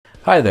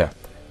Hi there,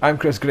 I'm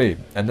Chris Gray,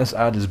 and this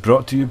ad is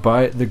brought to you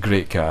by The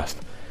Greatcast,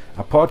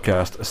 a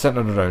podcast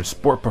centred around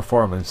sport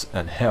performance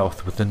and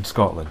health within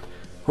Scotland,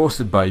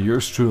 hosted by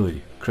yours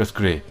truly, Chris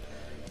Gray.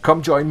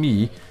 Come join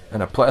me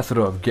and a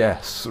plethora of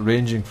guests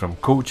ranging from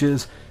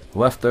coaches,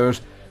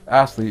 lifters,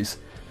 athletes,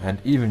 and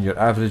even your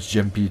average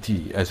gym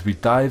PT as we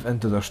dive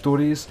into their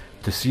stories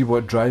to see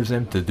what drives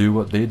them to do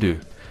what they do.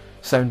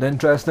 Sound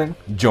interesting?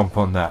 Jump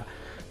on that.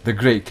 The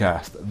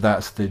Greatcast,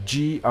 that's the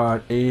Grayt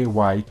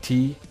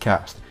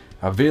cast.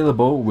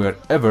 Available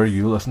wherever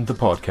you listen to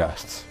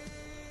podcasts.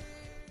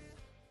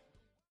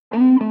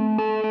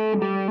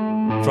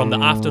 From the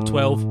After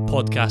 12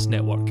 Podcast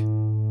Network.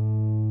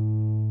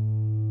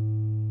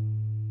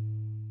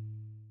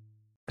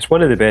 It's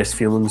one of the best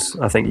feelings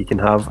I think you can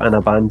have in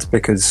a band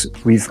because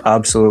we've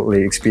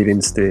absolutely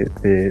experienced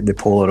the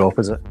polar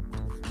opposite.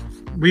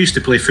 We used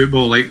to play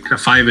football like a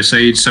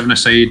 5-a-side,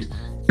 7-a-side,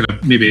 kind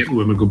of maybe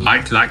when we go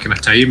back to that kind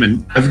of time,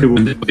 and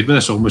everyone that played with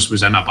us almost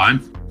was in a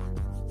band.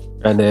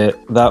 And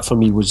that for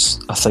me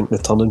was, I think, the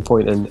turning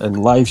point in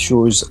live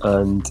shows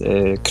and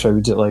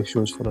crowds at live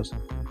shows for us. I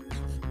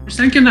was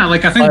thinking that, I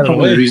think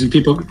probably the reason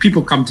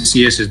people come to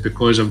see us is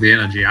because of the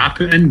energy I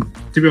put in,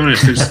 to be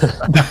honest.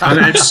 I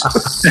don't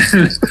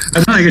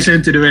think it's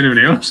anything to do with anyone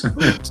else.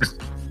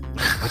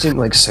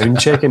 Imagine sound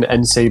checking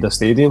inside a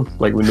stadium,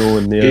 we know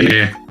in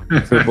there.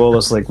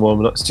 Footballers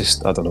warming up. It's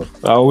just, I don't know.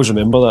 I always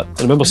remember that.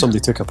 I remember somebody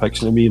took a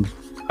picture of me and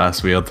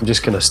that's weird. I'm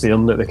just kind of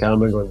staring at the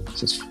camera going, it's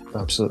just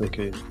absolutely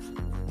crazy.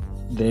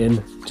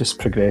 Then just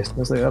progressed. I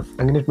was like,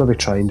 I'm going to maybe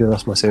try and do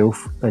this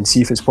myself and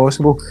see if it's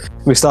possible.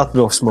 We started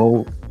off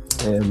small.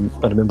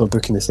 I remember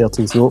booking the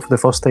 13th note for the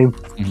first time.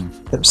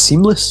 It was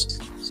seamless.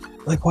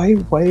 Why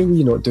are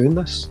we not doing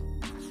this?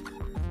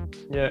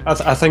 Yeah,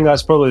 I think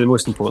that's probably the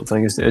most important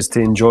thing is to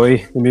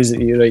enjoy the music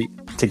that you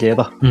write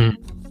together.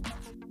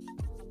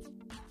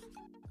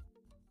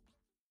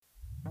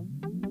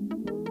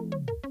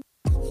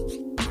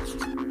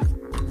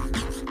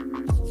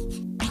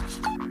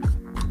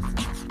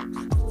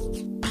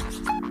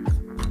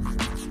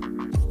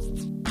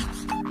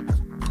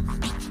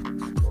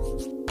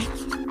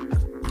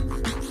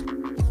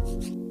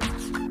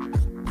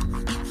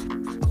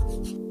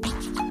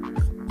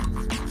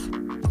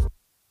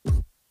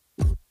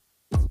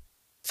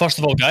 First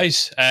of all,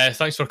 guys,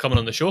 thanks for coming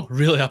on the show.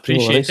 Really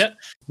appreciate it.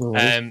 No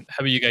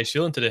how are you guys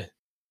feeling today?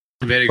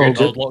 Very good.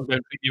 Lockdown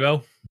treating you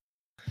well?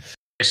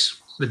 Yes,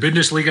 the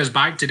Bundesliga is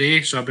back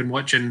today, so I've been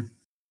watching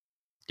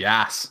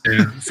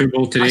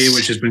football today,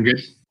 which has been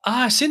good.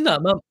 I've seen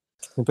that, man.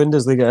 The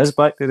Bundesliga is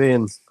back today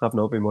and I've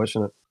not been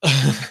watching it.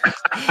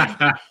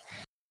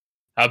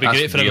 That'd be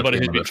great for everybody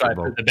who's been trying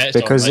to put the bets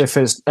because on. If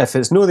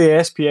it's no the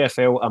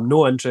SPFL, I'm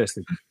no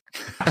interested.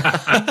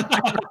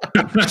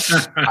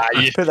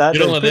 Put that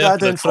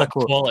down for a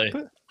quote.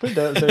 Put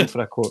that down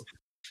for a quote.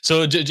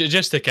 So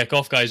just to kick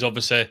off, guys,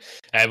 obviously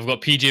we've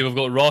got PJ, we've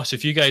got Ross.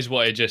 If you guys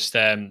want to just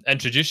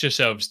introduce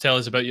yourselves, tell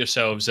us about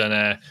yourselves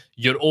and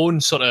your own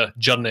sort of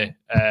journey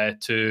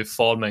to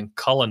forming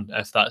Cullen,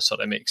 if that sort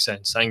of makes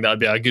sense. I think that'd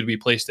be a good wee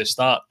place to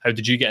start. How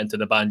did you get into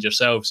the band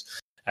yourselves?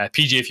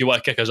 PJ, if you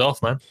want to kick us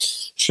off, man.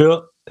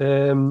 Sure.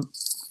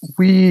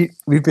 We've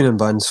been in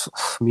bands.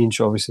 Me and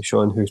obviously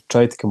Sean, who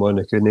tried to come on,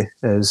 I couldn't,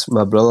 is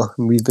my brother,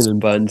 and we've been in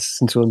bands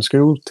since we were in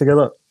school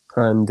together,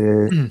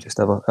 and just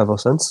ever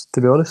since.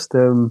 To be honest,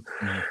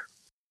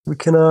 we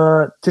kind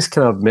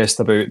of messed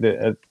about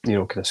the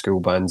kind of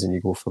school bands, and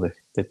you go for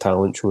the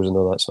talent shows and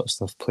all that sort of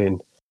stuff, playing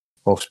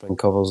Offspring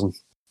covers and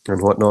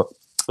whatnot.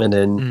 And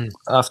then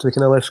after we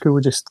kind of left school,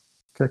 we just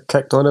kind of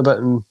kicked on a bit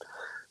and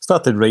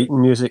started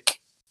writing music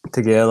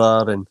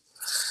together, and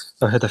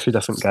I had a few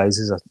different guys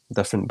as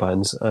different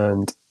bands,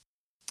 and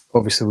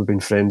obviously we've been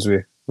friends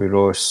with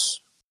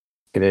Ross,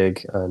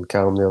 Greg and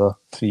Callum, the other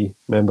three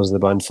members of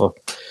the band, for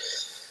a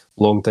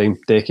long time,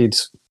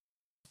 decades,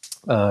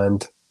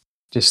 and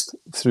just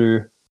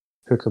through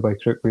hook or by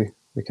crook we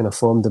kind of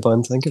formed the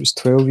band. I think it was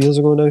 12 years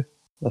ago now,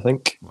 I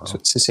think. Wow. So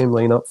it's the same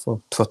lineup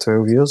for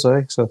 12 years,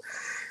 so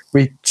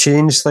we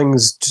changed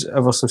things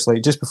ever so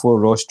slightly. Just before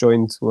Ross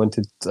joined, we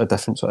wanted a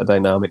different sort of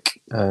dynamic,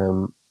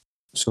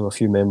 so a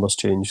few members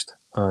changed,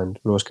 and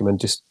Ross came in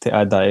just to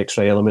add that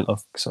extra element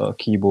of sort of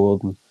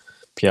keyboard and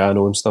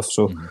piano and stuff.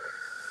 So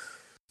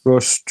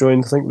Ross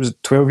joined, I think it was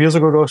 12 years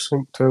ago, Ross. I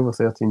think 12 or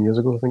 13 years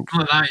ago, I think.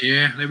 Like that,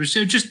 yeah. It was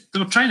just, they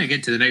were trying to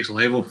get to the next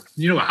level.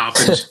 You know what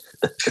happens.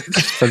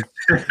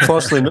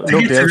 Fortunately,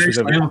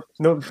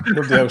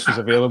 nobody else was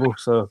available,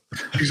 so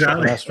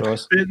exactly. That's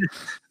Ross.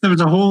 There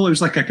was it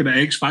was like a kind of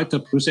X Factor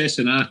process,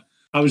 and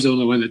I was the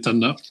only one that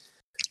turned up.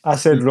 I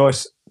said,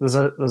 Ross, there's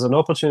an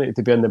opportunity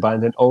to be in the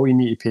band, and all you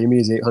need to pay me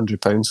is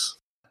 £800.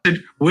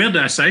 Where did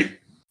I say?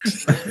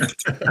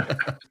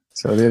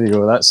 So there you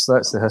go. That's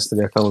the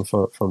history of Cullen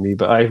for me.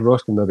 But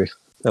Ross can maybe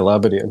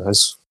elaborate on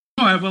his.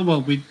 Oh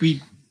well, we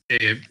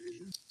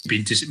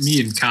been to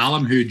me and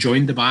Callum, who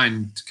joined the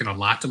band kind of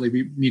latterly.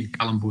 Me and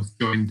Callum both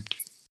joined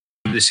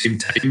at the same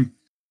time,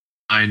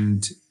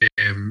 and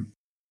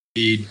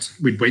we'd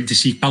went to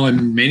see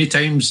Cullen many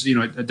times,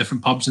 at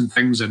different pubs and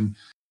things, and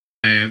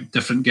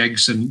different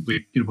gigs, and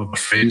we were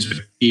friends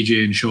with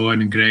PJ and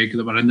Sean and Greg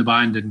that were in the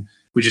band, and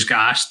we just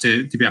got asked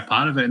to be a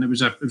part of it, and it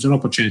was an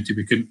opportunity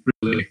we couldn't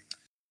really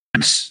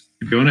miss,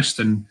 to be honest.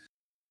 And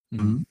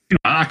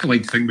I could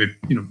like to think we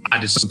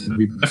added something a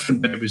wee bit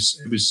different, but it was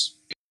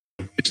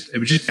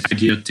just the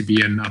idea to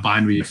be in a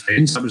band with your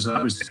friends. That was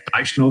the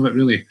attraction of it,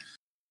 really.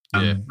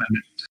 And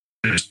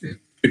it was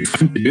good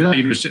fun to do that.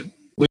 Just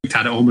looked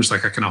at it almost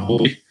like a kind of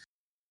hobby,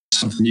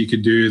 something you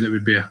could do that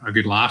would be a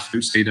good laugh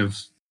outside of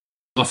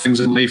other things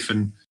in life,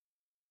 and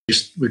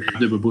just we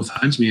grabbed it with both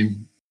hands,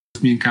 me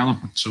and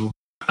Callum. So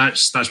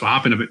that's what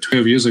happened about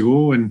 12 years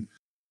ago, and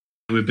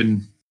we've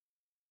been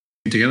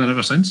together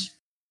ever since.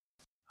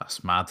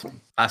 That's mad.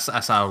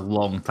 That's a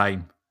long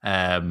time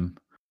to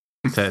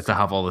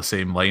have all the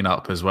same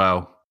lineup as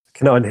well.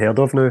 Kind of unheard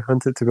of now,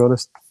 isn't it, to be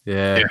honest?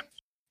 Yeah.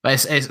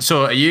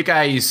 So are you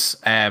guys,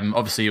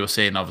 obviously you were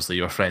saying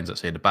you were friends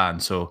outside the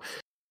band, so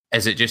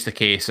is it just a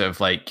case of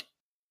like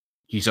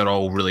you are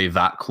all really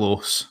that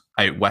close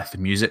out with the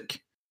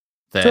music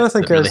that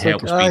really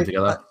helps being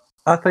together?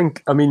 I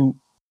think,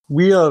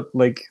 we are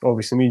like,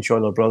 obviously me and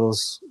Sean are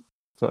brothers,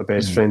 sort of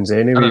best friends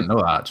anyway. I didn't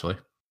know that actually.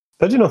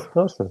 Did you know?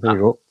 There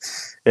you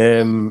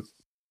go.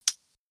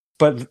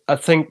 But I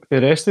think the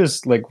rest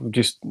is like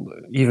just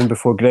even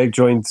before Greg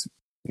joined,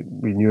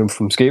 we knew him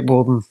from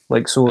skateboarding.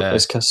 Like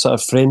it's sort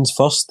of friends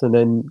first, and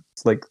then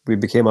like we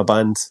became a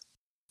band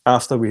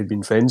after we had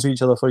been friends with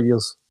each other for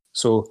years.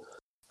 So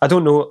I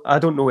don't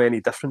know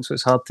any difference. So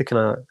it's hard to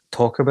kind of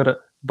talk about it.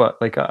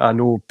 But like I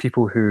know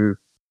people who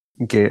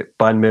get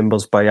band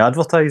members by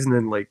advertising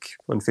and like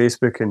on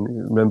Facebook, and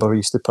remember we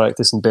used to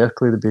practice in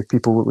Berkeley, there'd be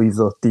people that leave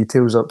their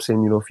details up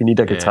saying, if you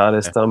need a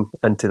guitarist, I'm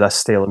into this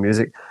style of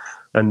music,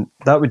 and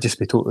that would just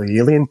be totally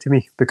alien to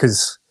me,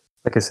 because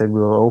like I said,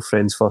 we were all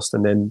friends first,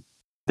 and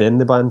then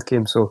the band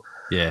came. So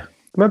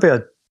maybe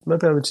I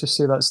would just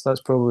say that's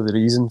probably the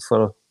reason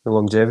for the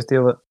longevity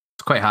of it.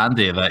 It's quite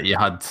handy that you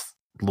had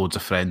loads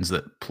of friends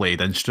that played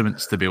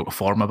instruments to be able to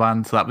form a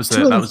band. That was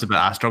the bit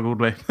I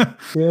struggled with.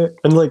 Yeah,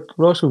 and like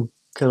Ross will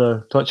kind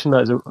of touching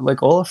that,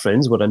 like all our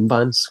friends were in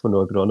bands when we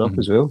were growing up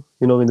as well.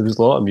 There was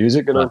a lot of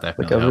music, and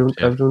like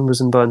everyone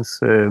was in bands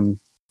and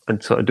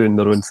sort of doing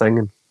their own thing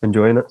and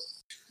enjoying it.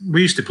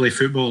 We used to play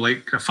football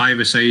like a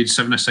 5-a-side,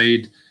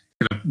 7-a-side,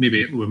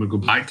 maybe when we go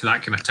back to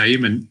that kind of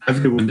time, and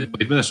everyone that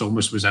played with us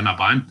almost was in a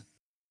band.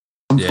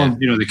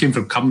 They came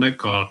from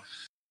Cumnock or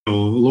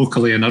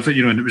locally and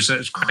everything, and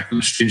it's quite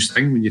a strange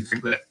thing when you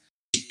think that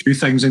two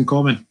things in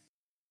common.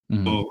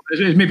 So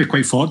it's maybe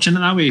quite fortunate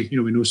that way.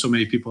 We know so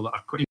many people that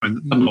are quite,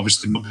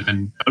 obviously not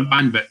in our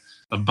band, but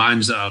they're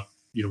bands that are,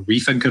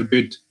 we think are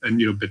good and,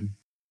 been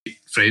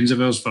friends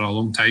of ours for a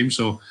long time.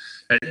 So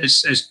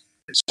it's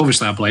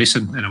obviously a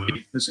blessing in a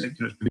way.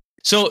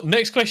 So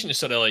next question is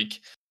sort of like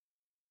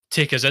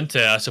take us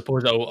into, I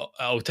suppose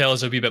I'll tell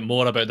us a wee bit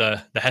more about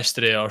the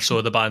history or so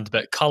of the band,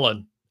 but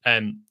Cullen.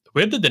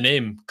 Where did the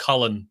name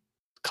Cullen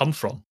come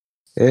from?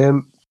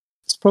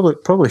 It's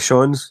probably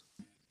Sean's.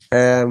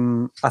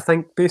 I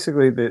think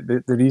basically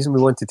the reason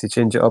we wanted to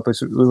change it up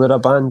is we were a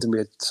band and we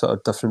had sort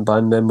of different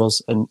band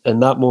members, and in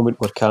that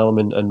moment where Callum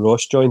and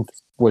Ross joined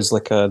was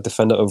like a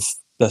definitive,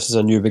 this is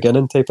a new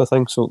beginning type of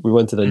thing. So we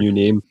wanted a new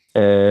name.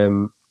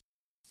 In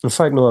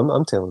fact, no,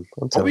 I'm telling.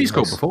 What were you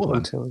called before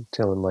then? I'm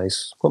telling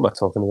lies. What am I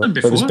talking about?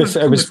 Before,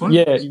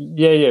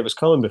 it was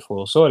Cullen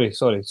before. Sorry.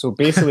 So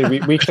basically,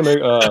 we came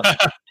out.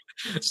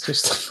 It's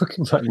just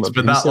fucking back. It's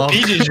been that long.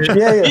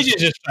 PJ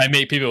just try to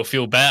make people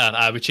feel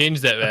better. We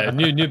changed it.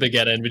 New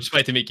beginning. We just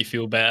wanted to make you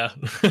feel better.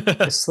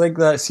 It's like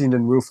that scene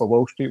in Wolf of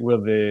Wall Street where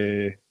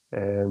the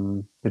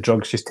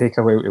drugs just take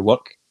a while to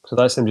work. So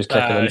that's him just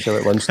kicking into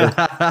it once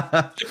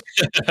now.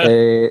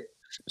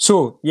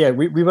 So yeah,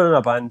 we were in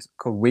a band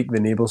called Wake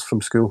the Neighbours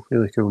from school.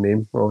 Really cool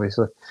name,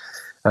 obviously.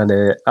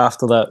 And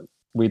after that,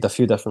 we had a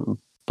few different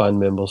band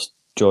members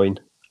join.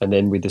 And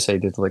then we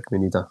decided like we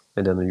need a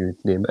new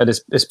name. And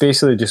it's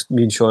basically just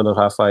me and Sean are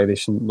half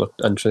Irish and we're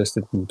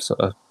interested in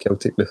sort of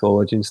Celtic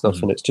mythology and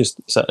stuff. And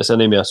it's a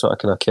name of a sort of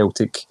kind of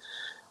Celtic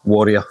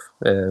warrior.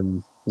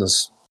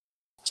 There's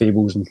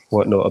fables and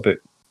whatnot about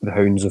the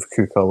hounds of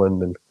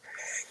Cuchulainn and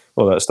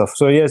all that stuff.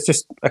 So yeah, it's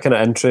just a kind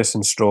of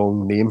interesting,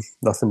 strong name.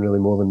 Nothing really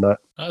more than that.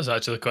 That's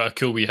actually quite a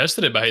cool wee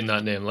history behind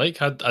that name.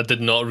 Like I did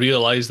not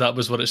realise that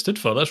was what it stood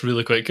for. That's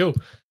really quite cool.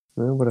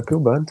 Well, we're a cool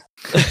band.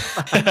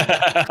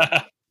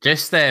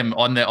 Just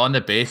on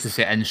the basis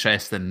of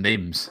interesting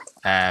names,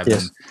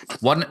 yes.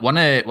 One of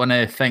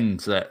the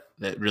things that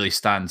really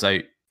stands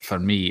out for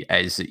me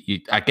is that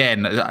you,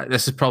 again,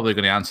 this is probably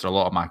going to answer a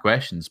lot of my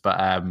questions,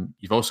 but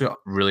you've also got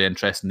really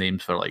interesting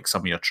names for like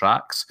some of your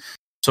tracks.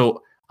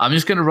 So I'm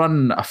just going to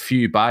run a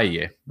few by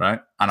you,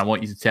 right? And I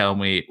want you to tell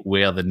me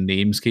where the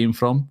names came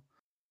from.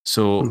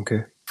 So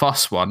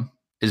First one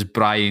is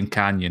Brian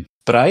Canyon.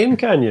 Brian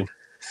Canyon?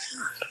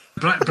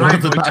 Where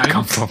did that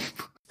come from?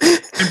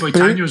 Boy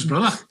Canyo's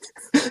brother.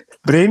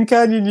 Brain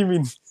Canyon, you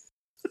mean?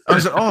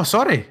 Oh,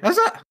 sorry. Is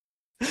it?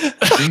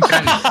 Brain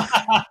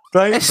Canyon.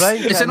 Brian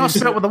is it not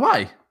spelled with a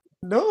Y?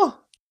 No.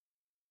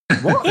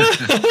 What?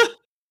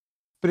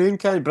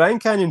 Brian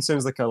Canyon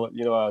sounds like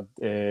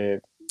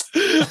a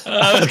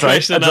I was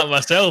questioning that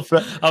myself.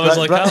 I was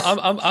like,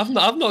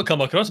 I've not come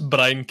across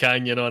Brian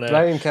Canyon on it.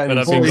 Brian Canyon. when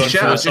I've been Holy going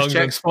shit! through I the just songs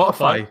checked on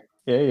Spotify.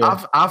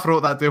 Yeah. I've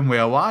wrote that down with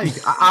a Y.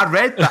 I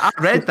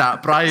read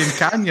that Brian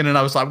Canyon, and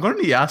I was like, I'm going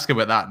to need to ask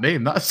about that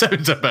name. That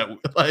sounds a bit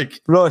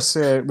like Ross,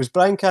 was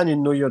Brian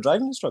Canyon your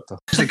driving instructor?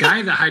 It's the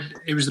guy that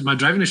it was my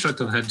driving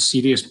instructor that had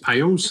serious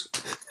piles.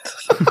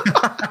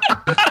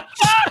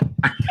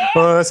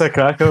 Oh, that's a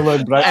cracker,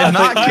 man. Brian. in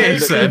that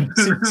case, then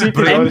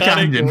Brian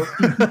Canyon.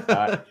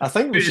 I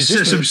think we should It's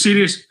just some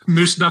serious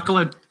moose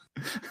knuckling.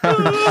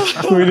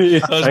 we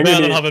need to, That's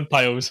better than having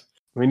piles.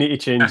 we need to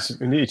change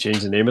the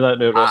name of that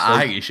now, Ross.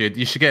 I think you should.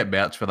 You should get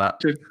merch for that.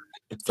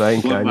 Brian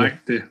Look Canyon.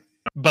 back to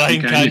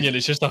Brian Canyon. Canyon,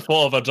 it's just a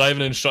photo of a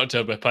driving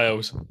instructor with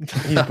piles.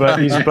 He's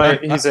Brian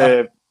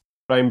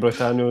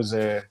Brutano's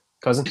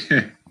cousin.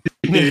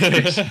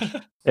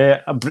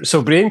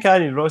 So Brain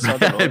Canyon, Ross. I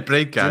don't know.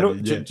 Brian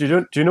Canyon.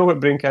 Do you know what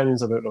Brain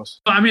Canyon's about,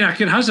 Ross? I mean, I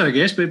can hazard a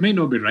guess, but it might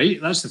not be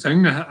right. That's the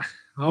thing. I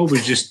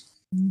always just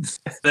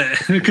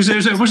because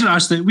it wasn't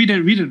us that we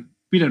didn't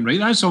write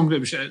that song.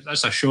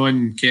 That's a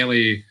Sean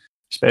Kelly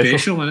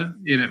special in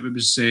it. It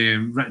was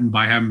written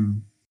by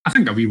him. I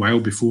think a wee while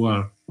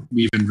before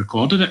we even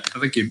recorded it. I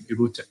think he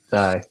wrote it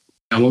Aye.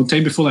 a long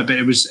time before that. But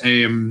it was.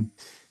 I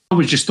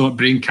always just thought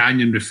Brain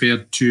Canyon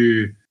referred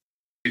to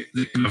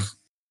the kind of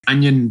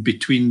canyon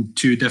between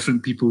two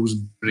different people's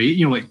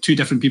brain. Like two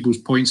different people's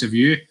points of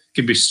view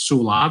can be so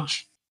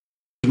large.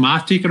 My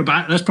take on it,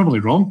 that's probably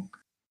wrong.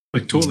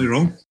 Like totally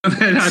wrong. I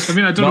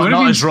mean, I don't know.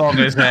 Not as wrong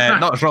as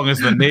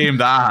the name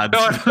that I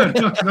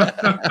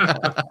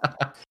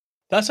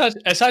had.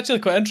 It's actually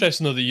quite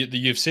interesting though that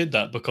you've said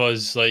that,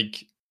 because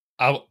like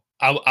I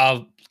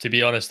to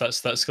be honest,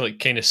 that's like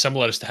kind of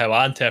similar as to how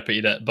I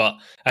interpreted it. But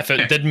if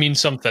it did mean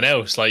something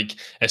else, like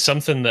it's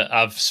something that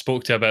I've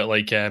spoke to about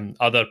like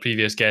other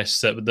previous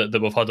guests that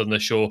we've had on the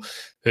show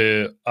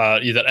who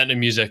are either into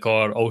music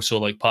or also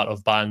like part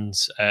of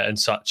bands and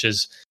such,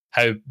 is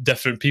how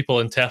different people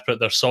interpret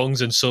their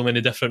songs in so many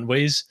different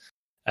ways.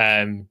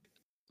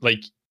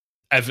 Like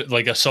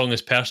a song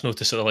is personal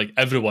to sort of like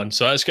everyone.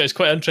 So it's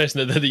quite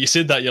interesting that you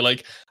said that. You're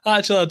like,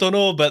 actually, I don't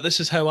know, but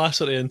this is how I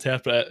sort of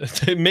interpret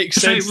it. It makes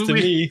sense to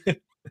me.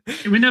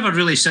 We never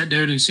really sit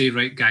down and say,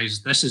 right,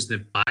 guys, this is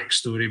the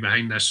backstory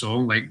behind this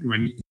song. Like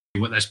when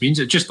what this means,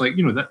 it's just like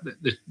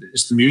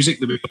it's the music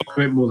that we talk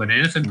about more than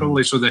anything,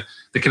 probably. So the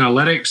kind of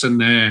lyrics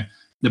and the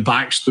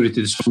backstory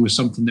to the song is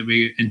something that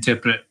we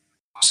interpret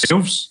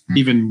ourselves,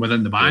 even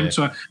within the band. Yeah.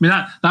 So I mean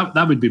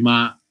that would be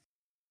my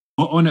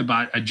on it,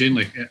 but I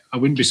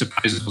wouldn't be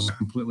surprised if it was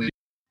completely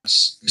the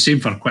same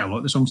for quite a lot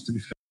of the songs, to be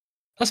fair.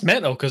 That's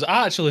mental, because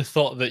I actually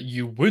thought that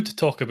you would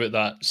talk about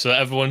that so that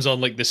everyone's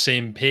on like the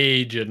same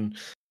page and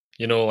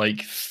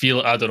like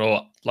feel. I don't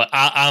know. Like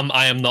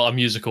I am not a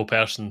musical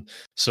person,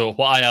 so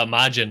what I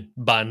imagine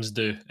bands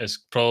do is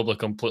probably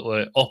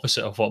completely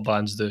opposite of what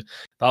bands do.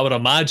 But I would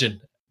imagine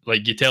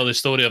like you tell the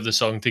story of the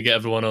song to get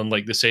everyone on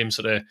like the same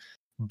sort of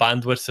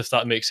bandwidth, if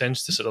that makes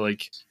sense, to sort of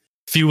like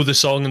feel the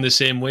song in the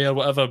same way or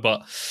whatever.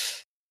 But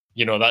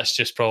that's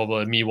just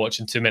probably me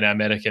watching too many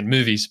American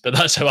movies, but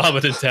that's how I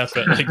would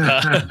interpret like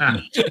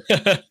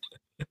that.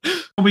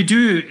 We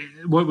do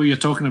what you're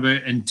talking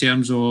about in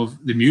terms of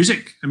the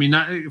music. I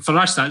mean, for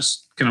us,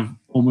 that's kind of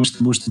almost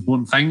the most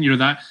important thing.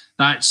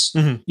 That's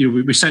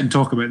we sit and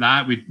talk about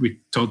that. We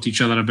talk to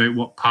each other about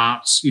what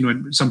parts.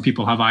 Some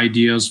people have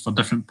ideas for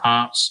different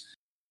parts.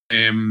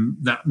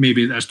 That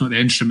maybe that's not the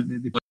instrument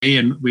that they play,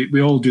 and we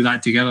all do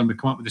that together and we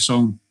come up with the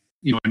song.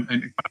 In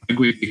a big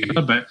way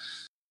together, but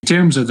in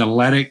terms of the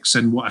lyrics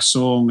and what a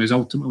song is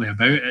ultimately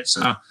about, it's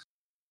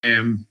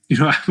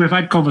we've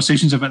had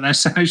conversations about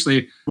this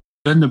actually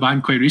in the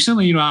band quite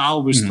recently. I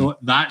always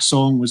thought that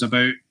song was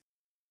about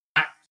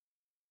that,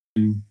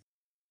 and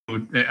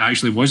it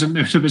actually wasn't.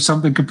 It was about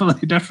something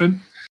completely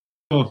different.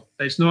 So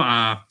it's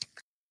not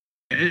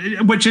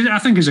which I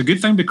think is a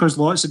good thing, because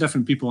lots of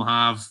different people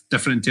have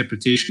different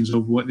interpretations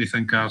of what they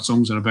think our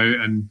songs are about,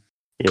 and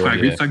quite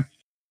a good thing.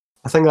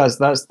 I think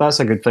that's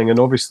a good thing, and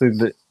obviously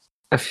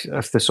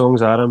if the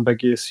songs are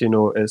ambiguous,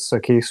 it's a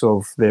case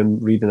of them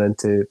reading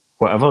into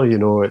whatever,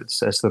 it's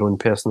their own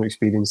personal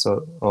experience.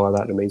 Or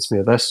that reminds me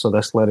of this, so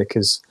this lyric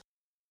is,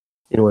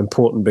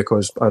 important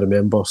because I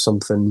remember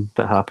something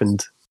that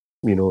happened,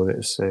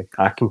 that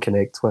I can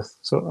connect with.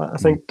 So I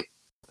think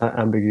that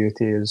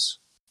ambiguity is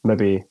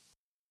maybe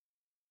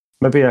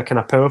a kind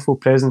of powerful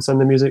presence in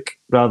the music,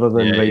 rather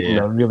than writing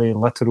a really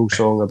literal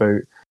song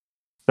about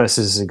this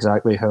is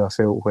exactly how I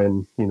felt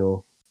when,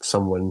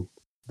 someone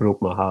broke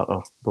my heart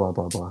or blah,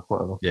 blah, blah,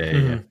 whatever.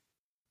 Yeah.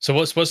 So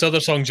what's the other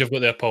songs you've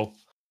got there, Paul?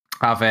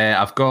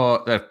 I've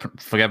got,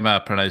 forgive my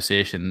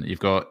pronunciation, you've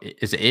got,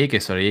 is it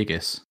Aegis or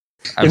Aegis?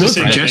 You're not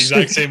saying it the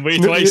exact same way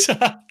twice.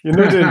 You're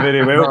not doing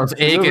very well. No, it's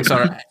Aegis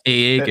or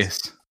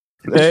Aegis.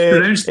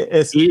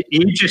 It's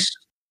Aegis.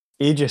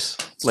 Aegis.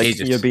 Like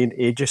Aegis. You're being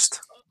ageist.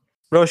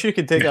 Ross, you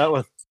can take that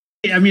one.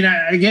 I mean,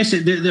 I guess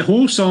the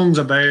whole song's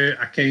about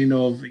a kind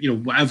of,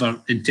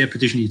 whatever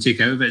interpretation you take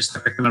out of it, it's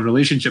like a kind of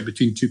relationship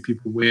between two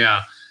people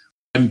where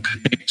one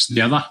protects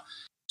the other.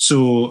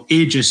 So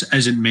aegis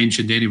isn't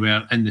mentioned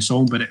anywhere in the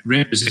song, but it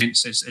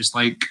represents, it's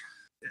like,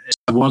 it's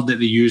a word that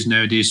they use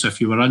nowadays. So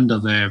if you were under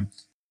the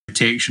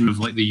protection of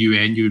like the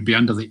UN, you would be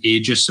under the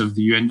aegis of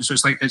the UN. So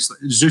it's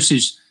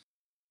Zeus's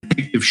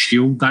protective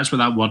shield. That's what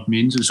that word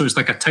means. And so it's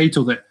like a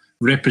title that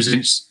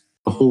represents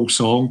the whole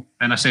song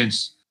in a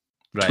sense.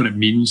 That's what it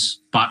means.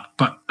 But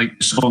like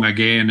the song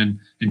again, and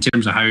in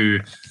terms of how,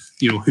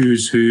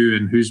 who's who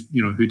and who's,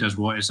 who does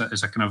what is a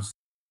kind of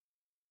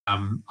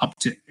up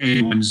to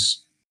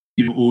anyone's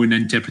own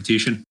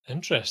interpretation.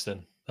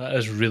 Interesting. That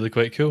is really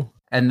quite cool.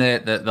 And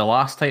the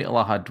last title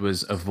I had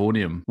was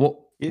Evonium. What,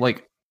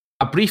 like,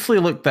 I briefly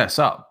looked this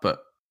up,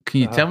 but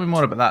can you tell me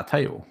more about that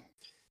title?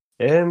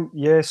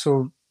 Yeah,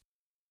 so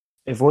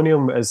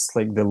Evonium is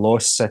like the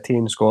lost city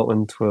in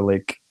Scotland where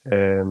like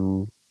the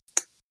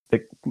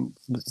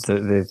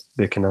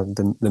kind of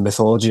the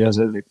mythology is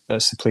it.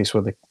 That's the place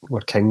where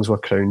kings were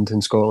crowned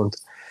in Scotland.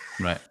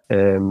 Right.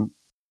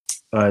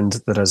 And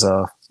there is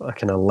a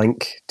kind of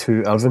link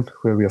to Irvine,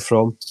 where we're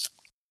from,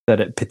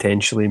 that it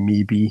potentially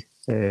may be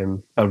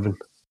Irvine.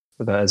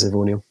 That is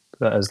Evonium.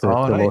 That is the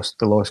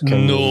lost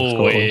king. No of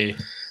Scotland. way.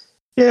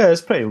 Yeah,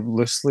 it's pretty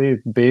loosely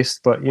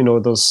based, but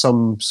there's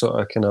some sort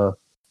of kind of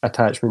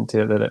attachment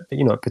to it that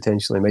it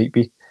potentially might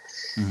be.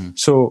 Mm-hmm.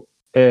 So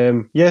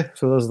so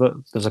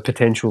there's a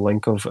potential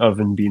link of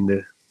Irvine being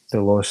the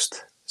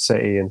lost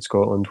city in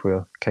Scotland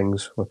where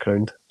kings were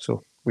crowned.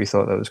 So we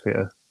thought that was quite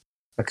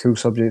a cool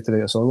subject to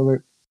write a song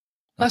about.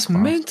 That's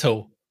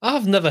mental.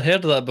 I've never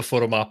heard of that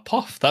before on my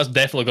puff. That's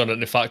definitely gone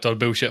into fact or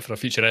bullshit for a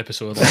future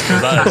episode.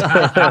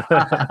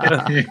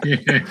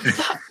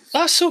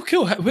 That's so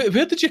cool.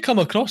 Where did you come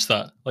across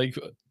that? Like,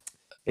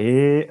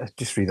 I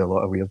just read a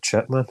lot of weird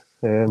shit, man.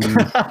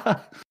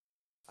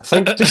 I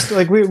think just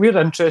like we're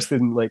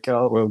interested in like,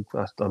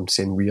 I'm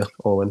saying we're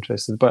all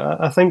interested,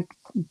 but I think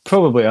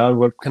probably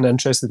we're kind of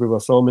interested where we're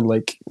from in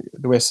like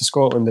the west of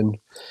Scotland, and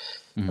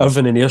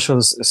Irvine and Ayrshire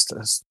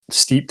is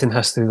steeped in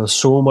history. There's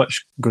so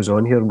much goes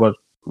on here. Where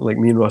like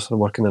me and Ross are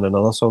working on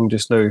another song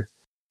just now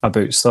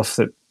about stuff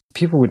that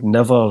people would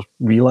never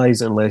realise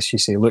unless you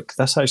say, look,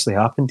 this actually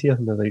happened here.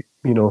 And they're like,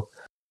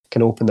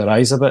 can open their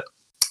eyes a bit.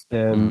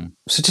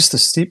 So just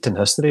steeped in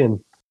history,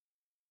 and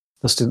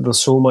there's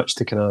so much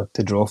to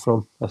draw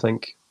from, I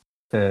think.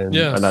 And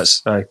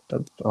that's I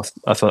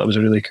thought it was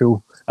a really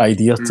cool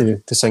idea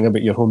to sing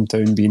about your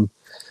hometown being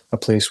a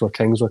place where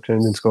kings were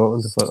crowned in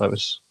Scotland. I thought that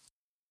was cool.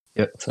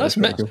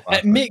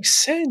 It makes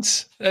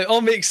sense. It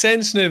all makes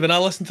sense now. When I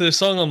listen to the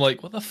song, I'm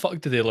like, what the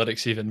fuck do the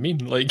lyrics even mean?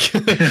 Like,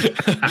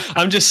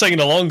 I'm just singing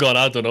along going,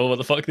 I don't know what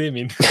the fuck they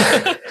mean.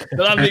 But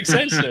that makes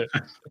sense now.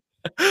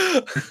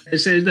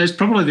 It's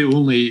probably the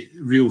only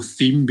real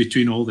theme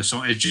between all the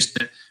songs. It's just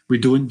that we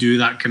don't do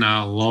that kind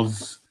of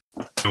love,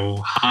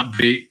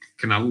 heartbreak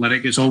kind of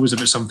lyric. It's always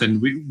about something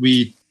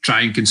we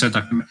try and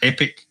consider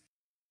epic.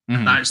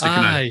 Mm-hmm. That's the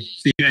kind of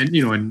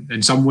theme,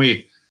 in some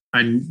way.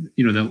 And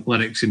the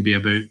lyrics can be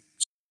about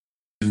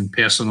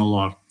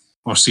personal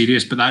or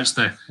serious, but that's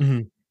the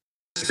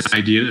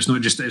idea. It's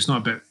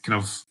not about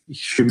kind of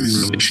human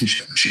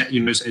relationship shit.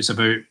 It's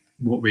about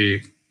what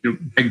we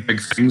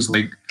big things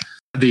like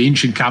the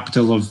ancient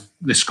capital of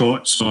the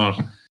Scots, or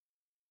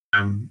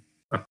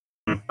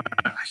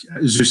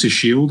Zeus's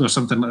shield, or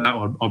something like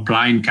that, or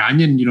Brian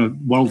Canyon.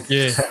 World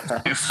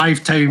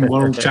 5-time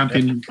world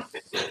champion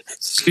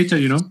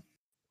skater.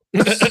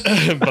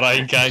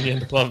 Brian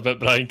Canyon, love a bit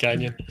Brian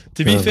Canyon.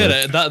 To be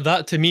fair,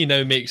 that to me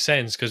now makes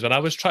sense, because when I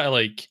was trying to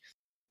like,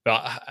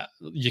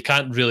 you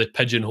can't really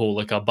pigeonhole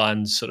like a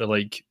band's sort of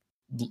like,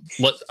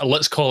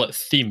 let's call it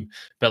theme,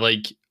 but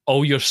like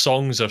all your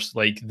songs are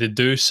like, they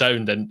do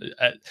sound, and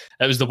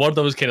it was the word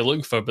I was kind of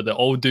looking for, but they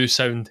all do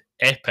sound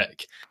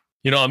epic.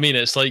 You know what I mean?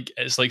 It's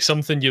like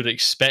something you'd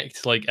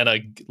expect, like in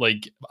a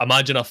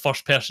imagine a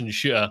first person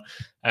shooter,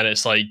 and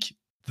it's like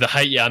the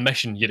height of a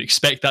mission. You'd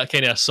expect that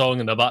kind of a song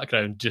in the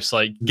background, just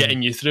like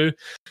getting you through.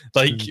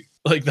 Like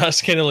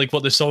that's kind of like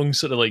what the song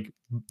sort of like.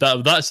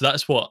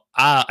 That's what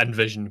I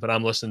envision when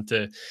I'm listening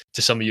to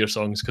some of your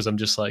songs, because I'm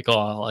just like,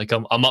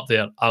 I'm up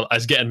there.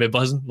 It's getting me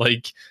buzzing.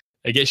 Like,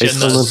 it gets you in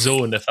that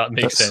zone, if that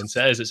makes sense.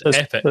 It is. It's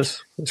epic.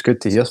 It's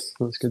good to hear.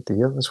 That's good to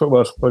hear. That's what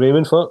we're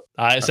aiming for.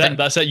 That's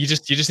it. You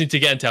just need to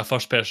get into a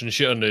first person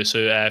shooter now. So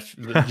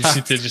you just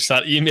need to just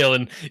start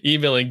emailing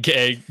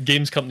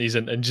games companies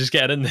and just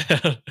get in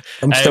there.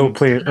 I'm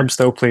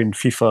still playing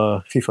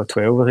FIFA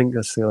 12. I think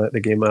that's the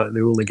game.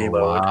 The only game.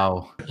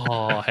 Wow.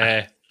 Oh,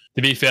 hey.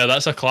 To be fair,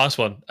 that's a class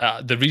one.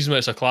 The reason why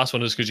it's a class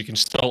one is because you can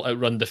still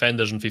outrun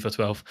defenders in FIFA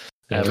 12,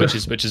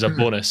 which is a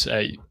bonus.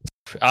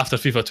 After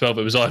FIFA 12,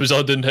 it was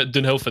all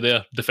downhill for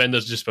there.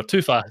 Defenders just were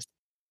too fast.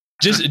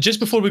 Just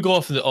before we go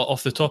off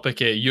the topic,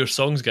 your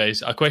songs,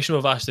 guys. A question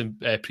we've asked them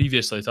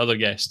previously to other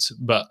guests,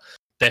 but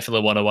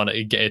definitely one I want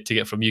to get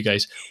from you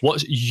guys.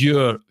 What's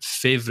your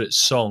favourite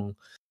song?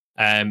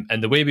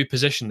 And the way we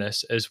position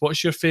this is,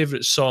 what's your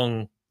favourite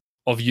song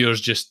of yours,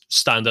 just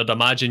standard?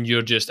 Imagine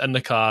you're just in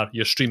the car,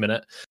 you're streaming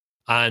it,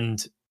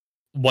 and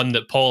one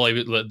that Paul I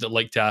would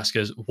like to ask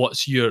is,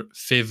 what's your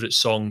favourite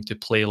song to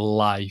play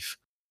live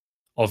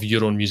of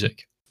your own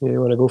music? Yeah,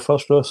 you want to go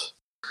first, Ross?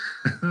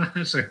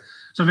 It's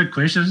a big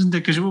question, isn't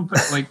it? Because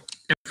like,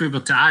 if we were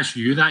to ask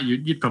you that,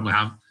 you'd probably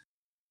have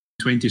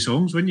 20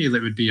 songs, wouldn't you?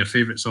 That would be your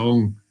favourite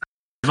song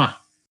ever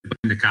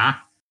in the car.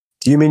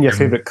 Do you mean your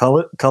favourite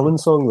Cullen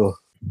song, though?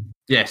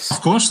 Yes.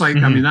 Of course, like,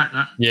 I mean,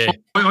 that. Yeah.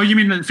 Oh, you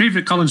mean the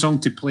favourite Cullen song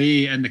to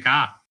play in the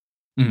car?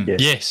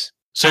 Yes.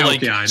 So, Oh,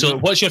 like, okay, so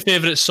what's your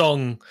favourite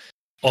song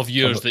of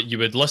yours that you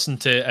would listen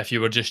to if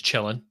you were just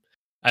chilling?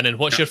 And then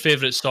what's your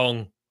favourite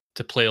song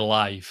to play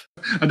live?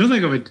 I don't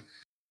think I would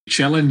be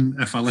chilling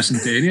if I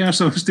listened to any of our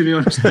songs, to be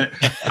honest. But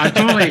I'd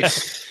probably,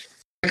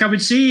 like, I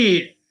would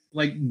say,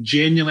 like,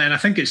 genuinely, and I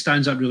think it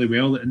stands up really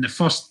well, that in the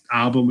first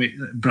album,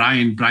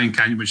 Brian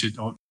Canyon, which is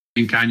Brian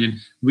Canyon,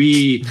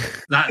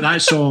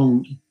 that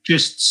song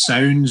just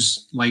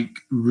sounds like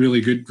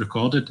really good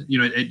recorded. You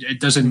know, it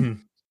doesn't.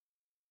 Mm-hmm.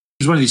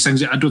 It was one of these things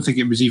that I don't think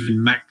it was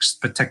even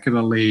mixed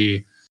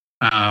particularly.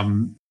 It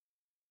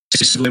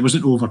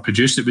wasn't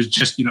overproduced. It was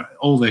just, you know,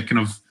 all the kind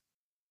of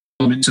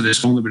elements of the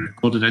song that were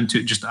recorded into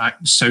it just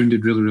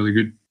sounded really, really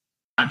good,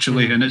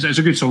 actually. And it's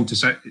a good song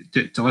to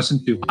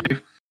listen to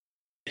live.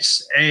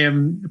 It's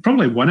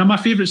probably one of my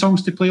favourite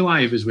songs to play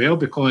live as well,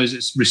 because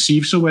it's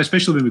received so well,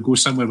 especially when we go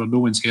somewhere where no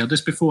one's heard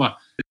this before.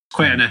 It's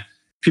quite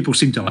people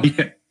seem to like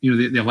it. You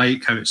know, they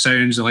like how it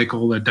sounds. They like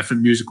all the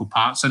different musical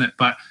parts in it.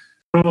 But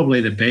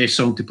probably the best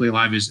song to play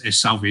live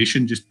is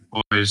Salvation, just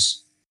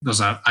because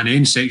there's an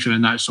end section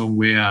in that song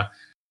where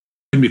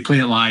when we play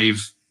it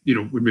live, you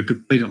know, when we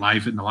played it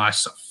live in the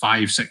last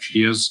 5-6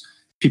 years,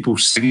 people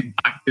sing it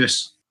back to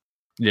us.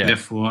 Yeah.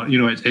 Therefore, you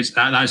know,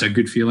 that's a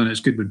good feeling. It's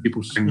good when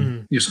people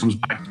sing your songs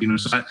back. You know,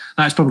 so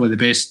that's probably the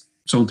best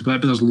song to play.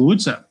 But there's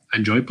loads that I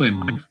enjoy playing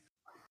live.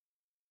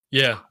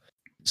 Yeah.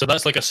 So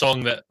that's like a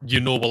song that you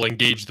know will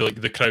engage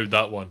the crowd.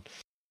 That one.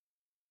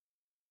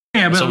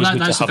 Yeah, but it's always good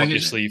that's to the have thing. up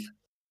your sleeve.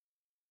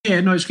 Yeah,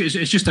 no, it's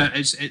just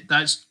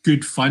that's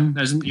good fun,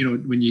 isn't it? You know,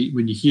 when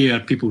you hear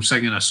people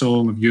singing a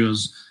song of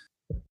yours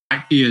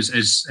back to you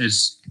is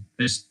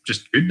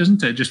just good,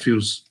 isn't it? It just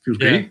feels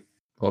great.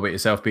 What about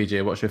yourself,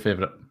 BJ? What's your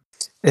favourite?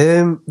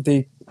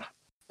 It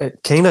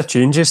kind of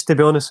changes, to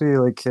be honest with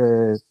you. Like,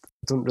 I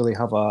don't really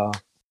have a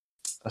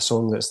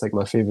song that's like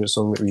my favourite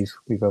song that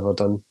we've ever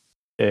done.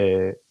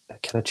 It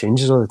kind of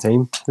changes all the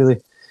time, really.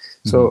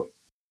 So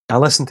I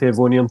listened to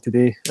Evonium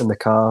today in the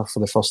car for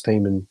the first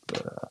time in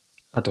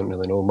I don't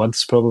really know,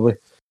 months probably.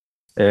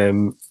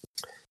 And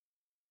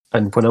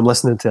when I'm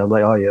listening to it, I'm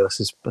like, oh yeah, this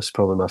is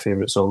probably my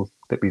favourite song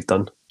that we've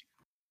done.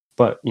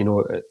 But, you know,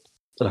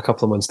 in a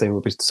couple of months' time,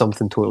 it'll be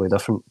something totally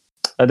different.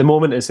 At the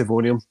moment, it's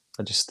Evonium.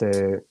 I just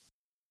I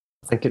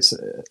think it's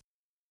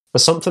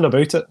there's something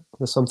about it.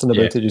 There's something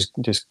about it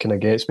just kind of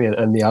gets me.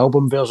 And the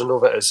album version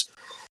of it is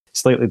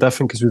slightly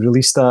different because we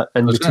released that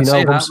in between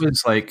albums. That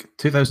was like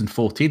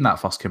 2014 that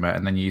first came out,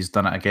 and then you've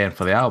done it again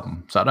for the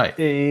album. Is that right?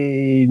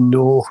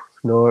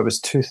 No, it was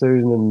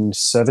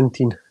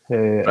 2017.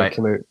 It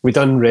came out. We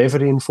done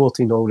Reverie in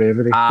 14, all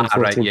Reverie. Ah, in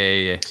 14. right,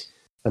 yeah.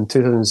 In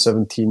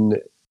 2017,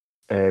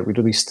 we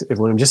released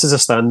Evonium just as a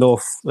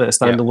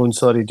standalone.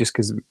 Sorry, just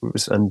because it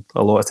was in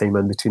a lot of time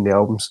in between the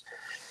albums.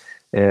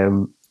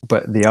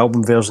 But the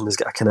album version has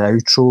got a kind of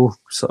outro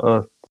sort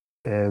of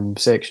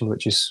section,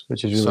 which is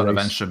really sort of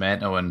nice.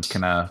 instrumental and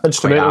kind of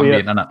Instrumental, quite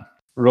ambient, isn't it?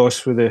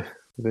 Ross with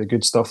the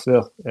good stuff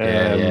there.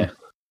 Yeah.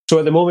 So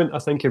at the moment, I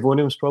think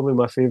Evonium's probably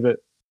my favourite.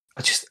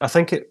 I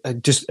think it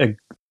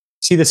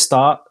see the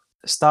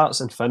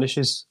starts and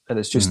finishes, and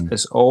it's just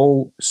it's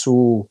all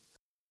so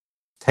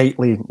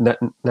tightly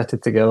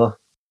knitted together.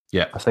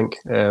 Yeah, I think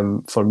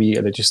for me,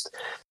 and there's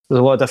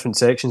a lot of different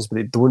sections, but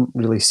they don't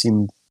really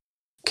seem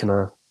kind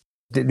of.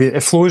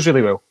 It flows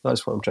really well.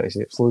 That's what I'm trying to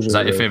say. It flows. Is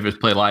really that your well. favourite to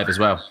play live as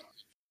well?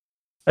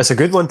 It's a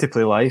good one to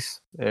play live.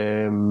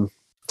 It's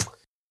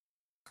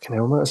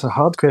a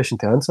hard question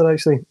to answer,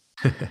 actually.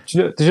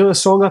 Do you know the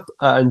song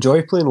I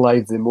enjoy playing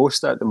live the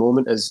most at the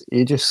moment is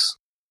Aegis.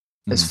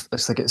 It's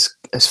like it's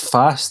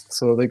fast,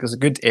 so like there's a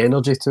good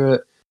energy to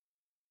it.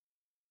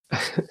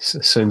 It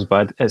sounds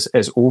bad.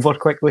 It's over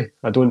quickly.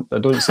 I don't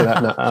say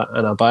that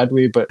in a bad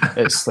way, but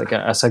it's like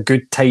it's a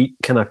good tight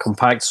kind of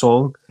compact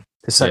song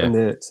to sit in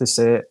the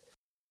set.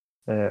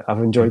 I've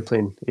enjoyed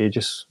playing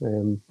Aegis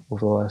over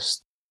the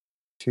last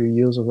 2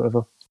 years or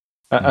whatever.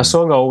 A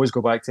song I always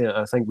go back to, and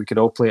I think we could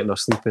all play it in our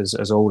sleep,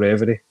 is All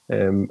Reverie,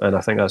 and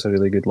I think that's a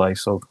really good live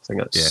song. I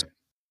think that's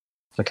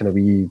a kind of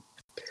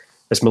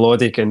it's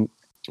melodic, and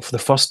for the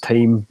first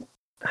time,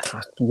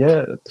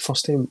 where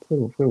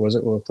was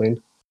it we were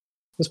playing?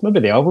 It's maybe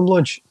the album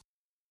launch,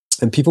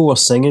 and people were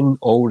singing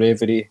All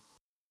Reverie,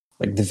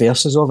 like the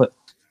verses of it.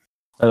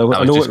 And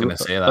I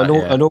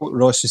know what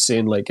Ross was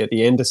saying, like at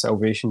the end of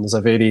Salvation, there's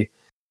a very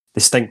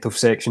distinctive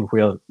section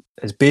where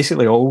it's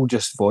basically all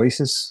just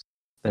voices.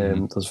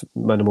 There's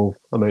minimal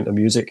amount of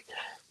music,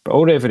 but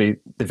All Reverie,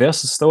 the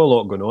verse is still a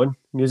lot going on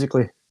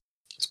musically.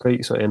 It's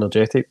quite sort of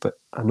energetic, but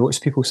I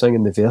noticed people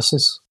singing the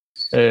verses,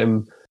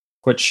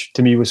 which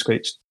to me was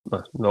quite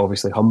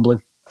obviously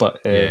humbling, but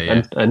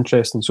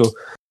interesting. So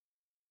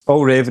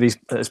All Reverie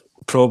is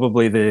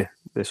probably the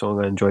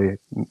song I enjoy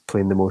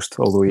playing the most,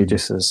 although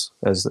Aegis is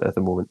at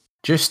the moment.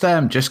 Just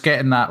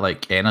getting that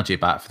like energy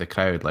back for the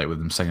crowd, like with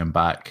them singing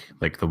back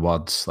like the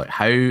words, like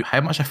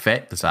how much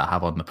effect does that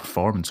have on the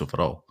performance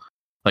overall?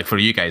 Like for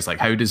you guys, like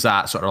how does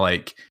that sort of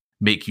like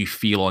make you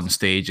feel on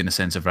stage in the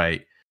sense of,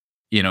 right,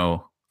 you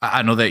know,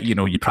 I know that, you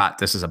know, you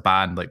practice as a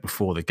band like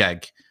before the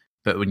gig,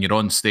 but when you're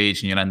on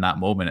stage and you're in that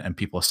moment and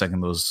people are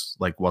singing those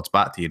like words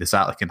back to you, does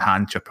that like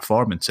enhance your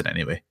performance in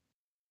any way?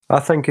 I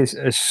think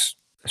it's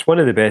one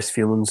of the best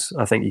feelings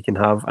I think you can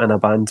have in a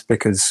band,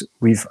 because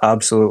we've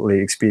absolutely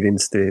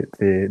experienced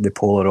the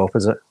polar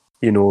opposite.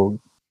 You know,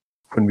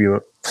 when we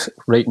were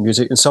writing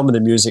music, and some of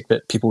the music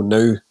that people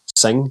now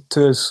sing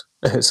to us,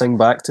 sing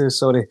back to us,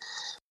 sorry,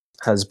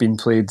 has been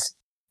played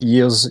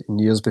years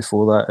and years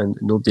before that, and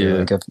nobody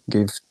really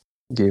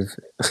gave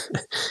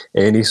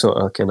any sort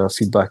of kind of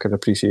feedback or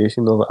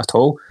appreciation of it at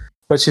all,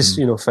 which is,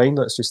 you know, fine.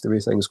 That's just the way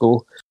things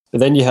go. But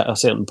then you hit a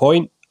certain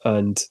point,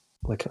 and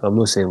like, I'm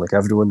not saying like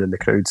everyone in the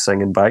crowd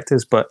singing back to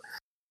us, but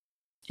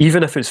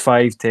even if it's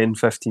 5, 10,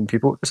 15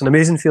 people, it's an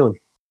amazing feeling.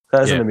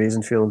 That is an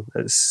amazing feeling.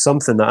 It's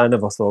something that I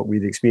never thought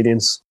we'd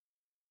experience.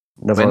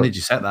 Never. When did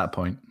you set that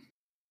point?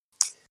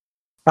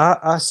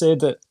 I said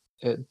that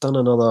done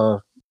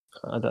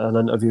an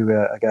interview with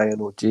a guy I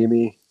know,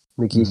 Jamie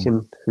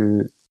McGeechan,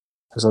 who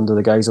is under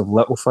the guise of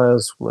Little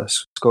Fires, a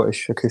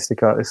Scottish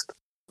acoustic artist,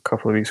 a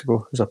couple of weeks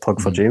ago. There's a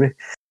plug for Jamie.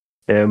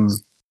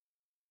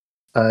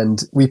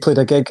 And we played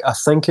a gig, I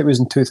think it was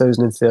in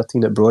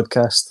 2013 at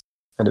Broadcast,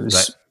 and it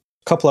was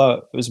it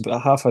was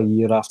about half a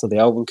year after the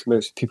album came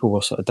out, so people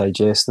were sort of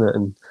digesting it,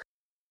 and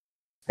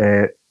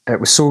it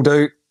was sold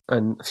out.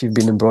 And if you've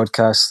been in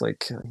Broadcast,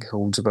 like, I think it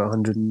holds about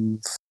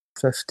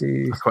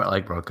 150. I quite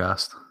like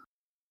Broadcast.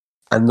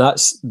 And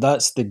that's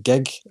the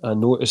gig. I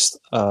noticed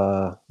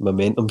a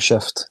momentum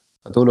shift.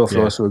 I don't know if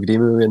Ross will agree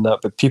with me in that,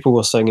 but people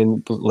were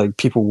singing, like,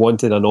 people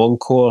wanted an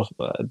encore,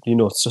 you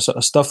know, sort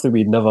of stuff that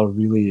we'd never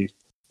really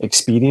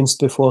experienced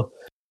before.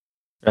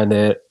 And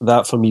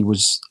that for me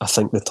was, I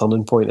think, the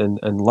turning point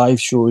in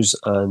live shows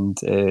and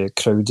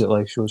crowds at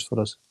live shows for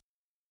us.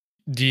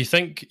 Do you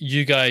think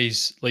you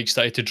guys like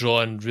started to draw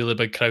in really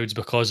big crowds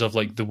because of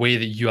like the way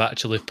that you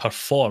actually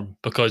perform?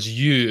 Because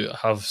you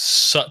have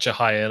such a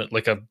high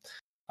like I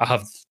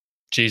have,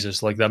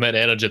 Jesus, like the amount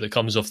of energy that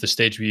comes off the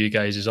stage with you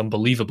guys is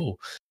unbelievable.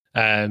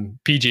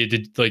 PJ,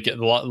 did like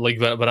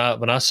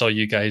when I saw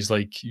you guys,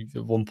 like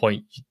at one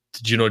point,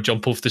 did you know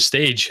jump off the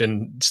stage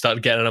and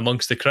start getting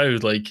amongst the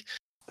crowd? Like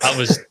that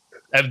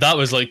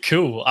was like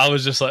cool. I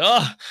was just like,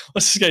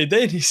 what's this guy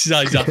doing? He's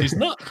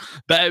not.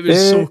 But it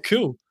was so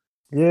cool.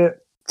 Yeah.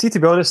 See, to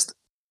be honest,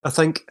 I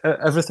think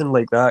everything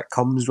like that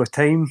comes with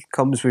time,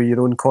 comes with your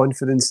own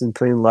confidence in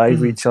playing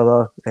live with each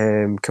other,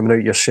 coming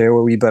out your shell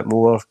a wee bit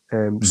more.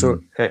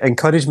 So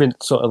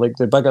encouragement, sort of like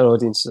the bigger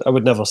audiences. I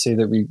would never say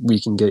that we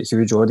can get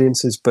huge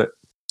audiences, but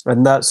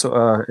in that sort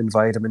of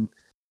environment,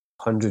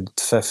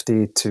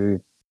 150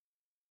 to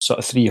sort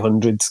of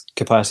 300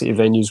 capacity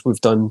venues,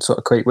 we've done sort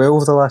of quite well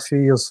over the last few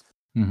years.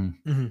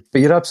 But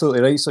you're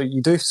absolutely right. So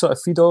you do sort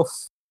of feed off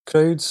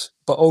crowds,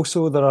 but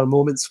also there are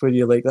moments where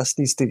you're like, this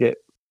needs to get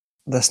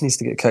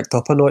kicked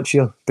up a notch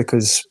here,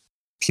 because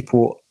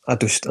people I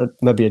just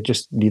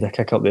need a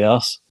kick up the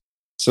arse.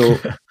 So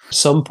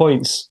some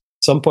points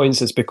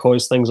it's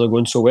because things are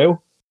going so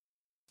well,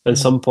 and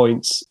some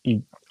points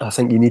I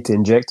think you need to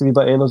inject a wee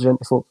bit of energy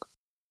into folk.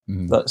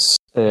 That's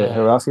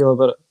how I feel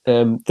about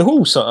it. The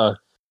whole sort of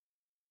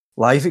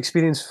live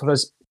experience for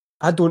us,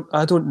 I don't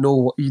know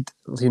what you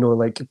know,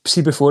 like,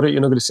 see, before it,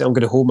 you're not going to say, I'm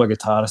going to hold my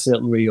guitar a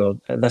certain way, or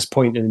at this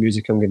point in the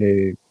music, I'm going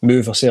to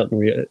move a certain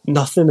way.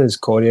 Nothing is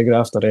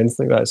choreographed or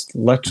anything like that. It's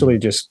literally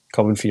just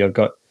coming for your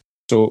gut.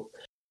 So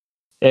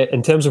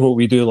in terms of what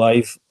we do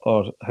live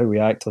or how we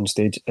act on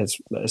stage, it's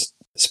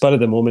spur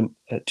of the moment.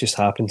 It just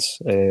happens.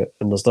 And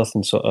there's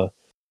nothing sort of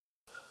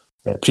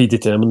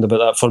predetermined about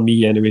that, for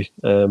me anyway.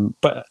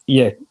 But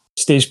yeah,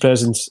 stage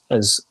presence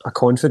is a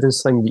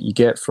confidence thing that you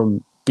get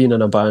from being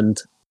in a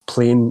band,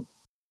 playing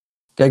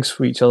gigs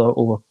for each other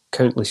over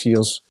countless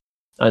years,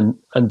 and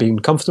being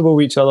comfortable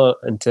with each other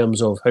in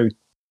terms of how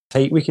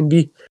tight we can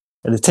be.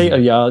 And the tighter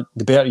you are,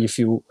 the better you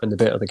feel, and the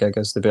better the gig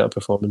is, the better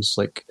performance,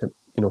 like, you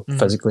know,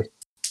 physically.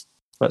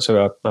 That's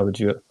how I would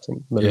view it. I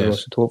think many of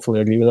us would hopefully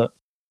agree with that.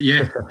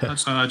 Yeah,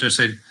 that's what I just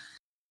said.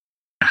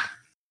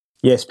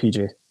 Yes,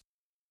 PJ.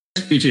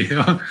 PJ.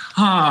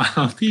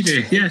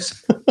 PJ,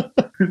 yes.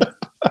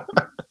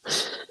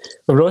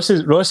 Ross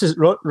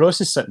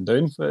is sitting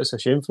down, but it's a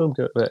shame for him.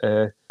 But,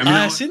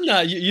 I've seen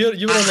that.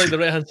 You were on like the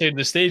right hand side of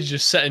the stage,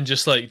 just sitting,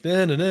 just like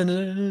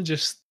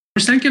just. I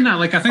was thinking that,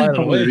 like, I think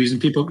probably the reason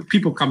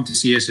people come to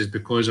see us is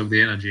because of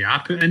the energy I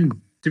put in.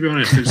 To be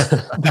honest,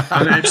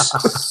 I don't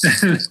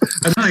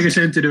think it's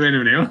anything to do with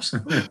anyone else.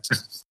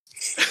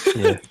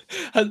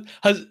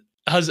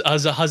 Has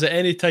at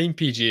any time,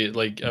 PJ,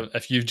 like,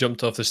 if you've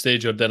jumped off the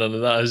stage or done any of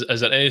that,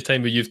 is there any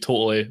time where you've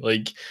totally,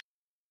 like,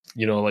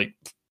 you know, like,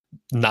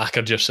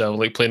 knackered yourself,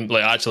 like playing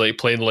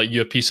like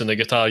your piece on the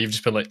guitar, you've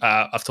just been like,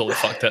 I've totally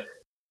fucked it,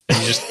 and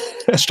you just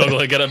struggle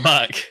to get it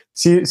back?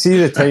 See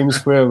the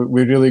times where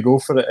we really go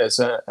for it is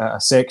a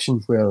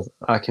section where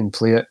I can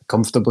play it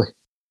comfortably,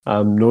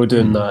 I'm not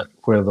doing that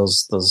where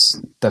there's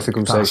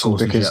difficult Guitar sections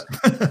solos and because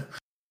shit.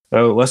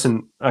 well,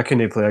 listen, I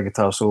couldn't play a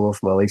guitar solo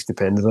if my life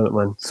depended on it,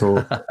 man.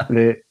 So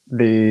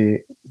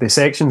the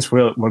sections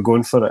where we're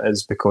going for it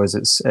is because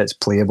it's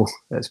playable.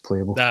 It's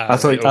playable. I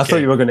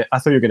thought you were gonna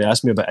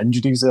ask me about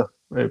injuries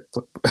there,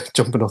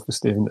 jumping off the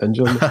stage and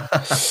injuring me.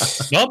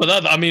 No, but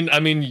that I mean,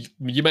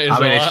 you might as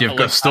well. If you've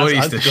got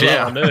stories to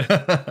share.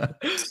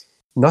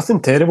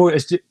 Nothing terrible.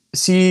 It's just,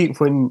 see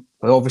when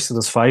obviously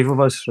there's 5 of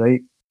us,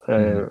 right?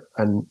 And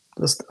I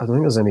don't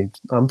think there's any.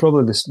 I'm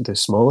probably the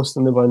smallest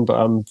in the band, but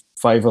I'm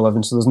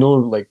 5'11", so there's no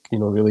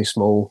really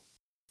small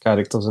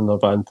characters in their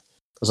band.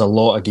 There's a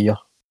lot of gear.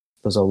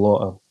 There's a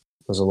lot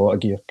of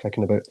gear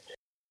kicking about.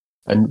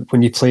 And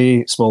when you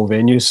play small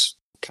venues,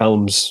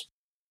 Callum's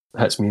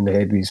hits me in the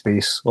head with his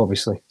bass.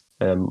 Obviously,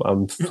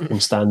 I'm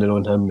standing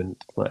on him, and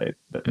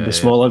the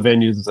smaller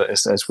venues,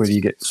 that's where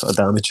you get sort of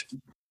damage.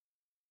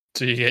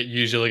 So you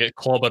usually get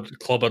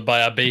clobbered by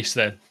a bass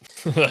then.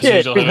 That's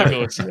usually how it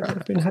goes.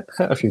 I've been hit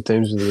a few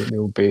times with the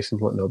old bass and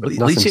whatnot. But at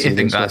least you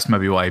think that's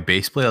maybe why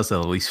bass players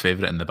are the least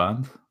favourite in the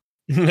band.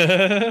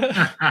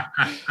 and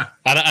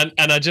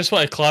I just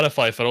want to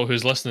clarify for all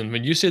who's listening,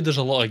 when you say there's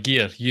a lot of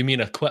gear, you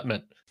mean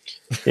equipment.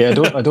 Yeah,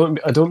 I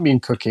don't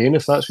mean cocaine,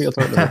 if that's what you're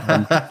talking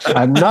about.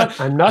 I'm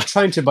not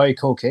trying to buy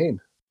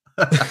cocaine.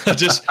 I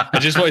just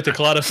wanted to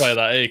clarify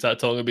that. Start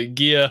talking about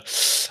gear.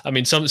 I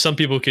mean, some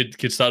people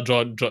could start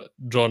drawing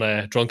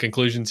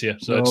conclusions here.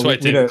 So I just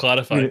wanted to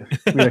clarify.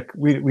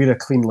 We're a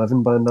clean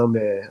living band. I'm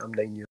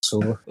 9 years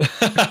sober.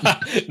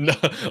 No,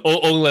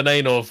 only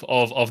 9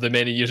 of the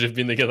many years we've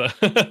been together.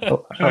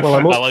 Well,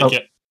 I like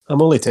it.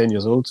 I'm only 10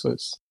 years old, so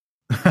it's.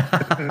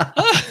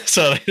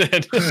 Sorry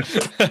then.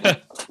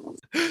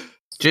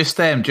 Just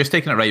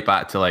taking it right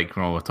back to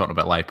we're talking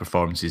about live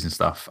performances and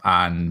stuff,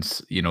 and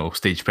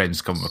stage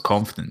presence coming with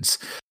confidence.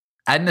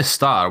 In the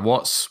start,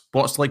 what's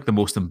like the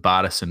most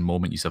embarrassing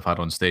moment you've had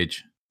on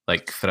stage,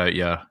 throughout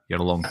your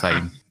long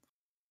time?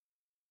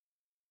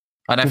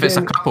 And if it's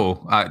a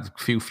couple,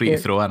 feel free to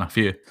throw in a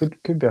few.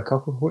 Could be a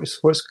couple.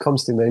 What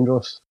comes to mind,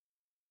 Ross?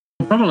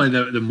 Probably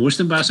the most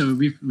embarrassing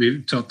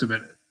we've talked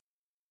about.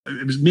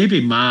 It was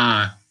maybe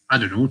my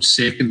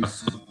second or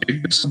third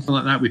gig or something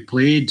like that. We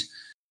played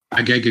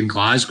a gig in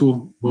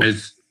Glasgow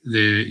with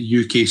the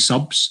UK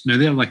Subs. Now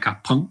they're like a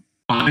punk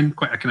band,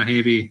 quite a kind of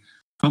heavy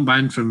punk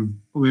band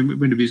from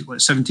when it was like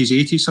 70s,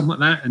 80s, something like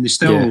that. And they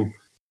still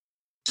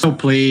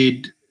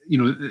played,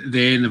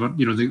 then they were,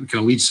 the kind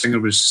of lead singer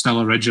was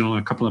still original,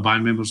 a couple of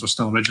band members were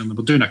still original. They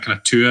were doing a kind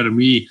of tour, and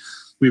we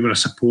were a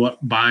support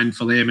band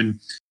for them. And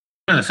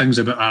one of the things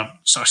about our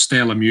sort of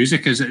style of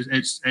music is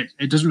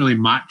it doesn't really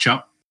match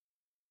up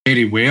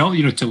very well,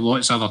 to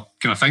lots of other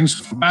kind of things.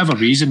 For whatever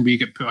reason, we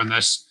get put on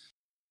this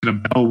kind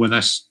of bill with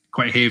this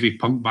quite heavy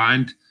punk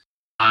band,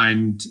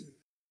 and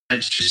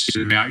it's just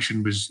the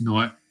reaction was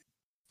not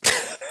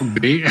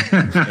great.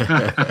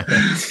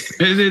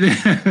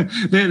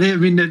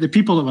 The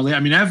people that were there,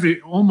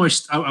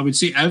 I would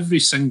say every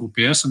single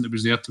person that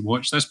was there to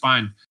watch this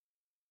band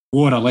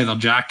wore a leather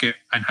jacket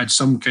and had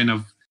some kind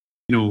of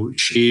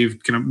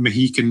shaved kind of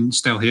Mohican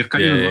style haircut.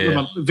 They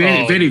were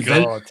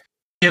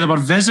they were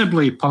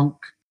visibly punk.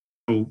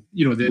 They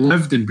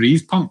lived and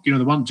breathed punk. They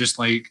weren't just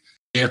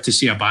there to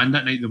see a band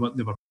that night. They were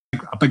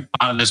a big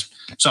part of this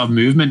sort of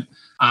movement,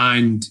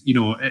 and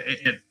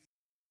it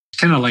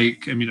kind of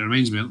it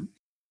reminds me. I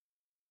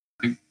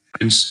think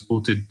Prince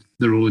supported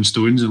the Rolling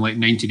Stones in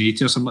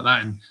 1980 or something like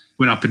that, and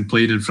went up and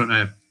played in front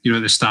of at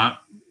the start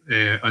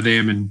of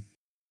them in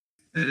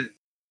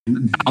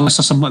Dallas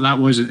or something like that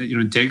was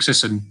in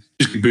Texas, and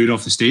just got booed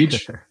off the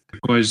stage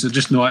because they're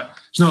just not.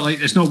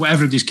 It's not what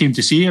everybody's came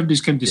to see.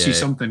 Everybody's came to see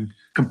something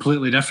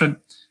completely different.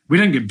 We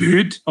didn't get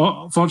booed,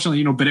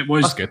 fortunately, but it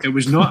was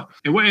not.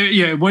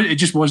 It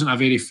just wasn't a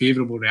very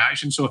favourable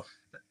reaction. So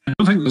I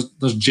don't think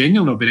there's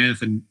genuinely been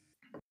anything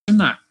in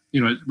that,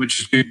 which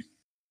is good.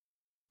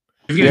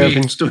 Have you got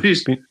any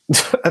stories?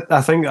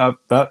 I think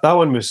that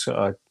one was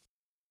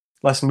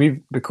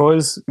listen,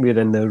 because we're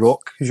in the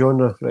rock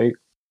genre, right?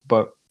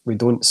 But we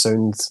don't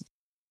sound.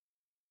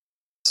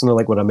 It's not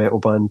like we're a metal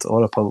band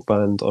or a punk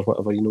band or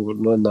whatever. We're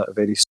not in that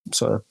very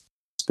sort of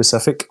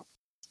specific.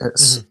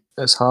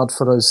 It's hard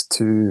for us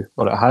to,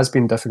 or it has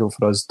been difficult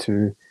for us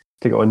to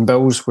get on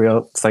bills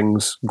where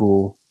things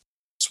go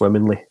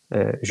swimmingly,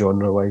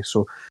 genre-wise.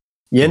 So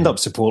you end up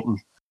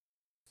supporting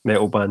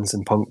metal bands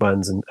and punk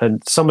bands, and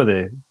some of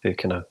the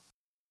kind of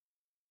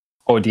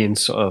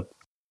audience sort of, I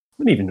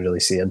wouldn't even really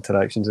say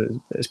interactions.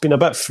 It's been a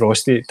bit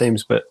frosty at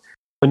times, but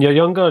when you're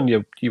younger and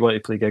you want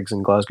to play gigs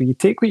in Glasgow, you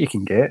take what you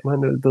can get,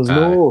 man. There's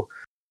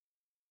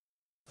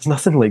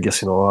nothing like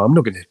just, I'm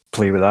not going to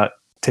play with that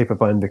type of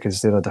band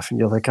because they're a different.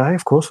 You're like,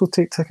 of course we'll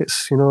take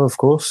tickets. Of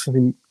course. I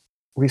mean,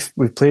 we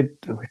played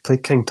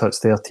King Tut's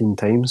 13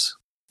 times,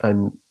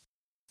 and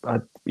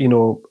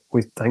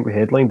we think we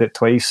headlined it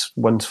twice.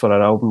 Once for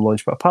our album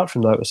launch, but apart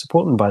from that, we're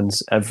supporting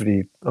bands of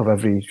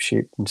every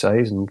shape and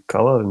size and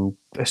colour, and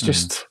it's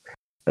just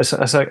it's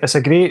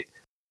a great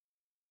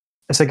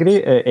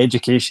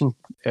education.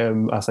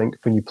 I think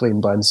when you play in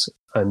bands,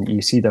 and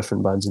you see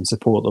different bands and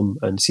support them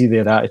and see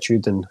their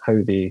attitude and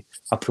how they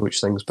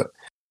approach things. But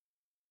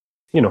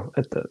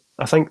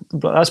I think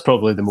that's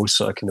probably the most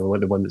sort of kind of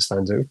like the one that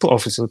stands out. We've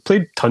obviously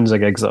played tons of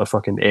gigs that are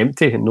fucking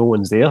empty and no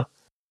one's there.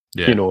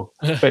 Yeah.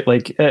 But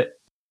like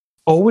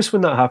always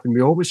when that happened,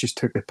 we always just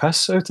took the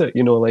piss out of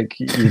it. Like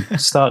you'd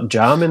start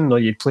jamming or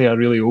you'd play a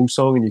really old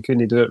song and you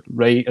couldn't do it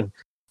right, and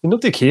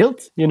nobody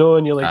cared.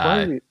 And you're like,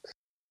 why?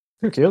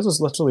 Who cares?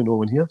 There's literally no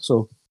one here.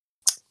 So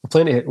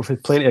we've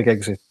had plenty of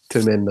gigs with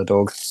two men and a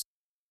dog.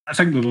 I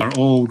think we were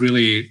all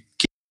really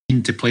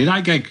keen to play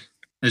that gig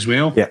as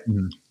well. Yeah.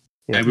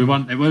 Yeah. We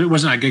weren't. It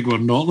wasn't a gig we're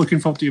not looking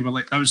forward to. But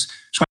like that was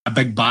quite a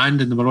big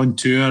band, and they were on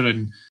tour,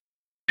 and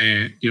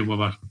we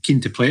were keen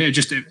to play it. It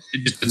just didn't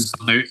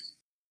turn out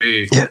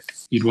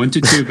you'd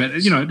wanted to,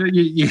 but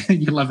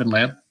you live and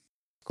learn.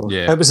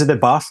 Yeah. It was at the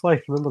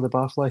Barfly. Remember the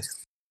Barfly?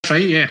 That's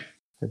right. Yeah.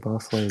 The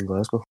Barfly in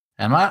Glasgow.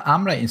 And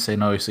I'm right in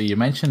saying, obviously, you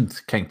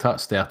mentioned King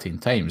Tut's 13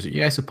 times.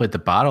 You guys have played the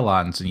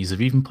Barrowlands, and you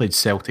have even played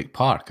Celtic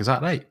Park. Is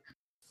that right?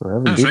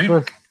 Well, that's right.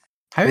 Man.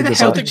 How the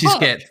hell did you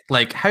get,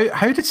 like,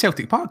 how did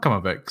Celtic Park come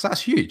about? Because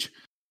that's huge.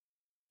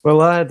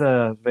 Well, I had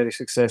a very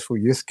successful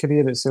youth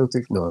career at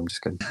Celtic. No, I'm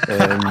just kidding.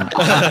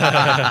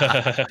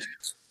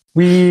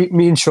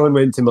 Me and Sean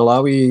went to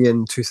Malawi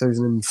in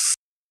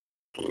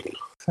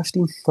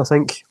 2015, I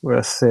think,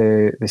 with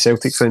the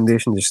Celtic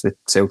Foundation, just the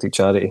Celtic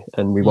charity,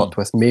 and we worked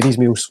with Mary's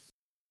Meals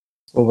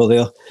over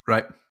there.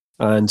 Right.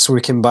 And so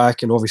we came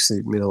back and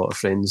obviously made a lot of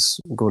friends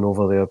going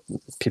over there,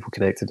 people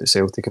connected to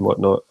Celtic and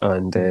whatnot,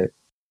 and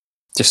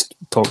just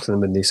talked to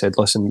them, and they said,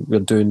 listen,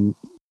 we're doing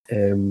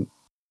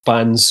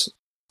bands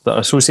that are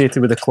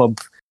associated with the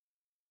club,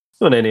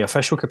 not in any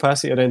official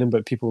capacity or anything,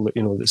 but people that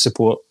that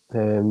support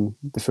the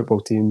football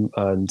team,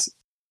 and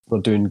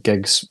we're doing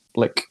gigs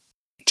like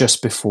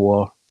just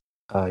before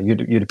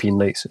European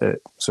nights.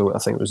 So I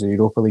think it was the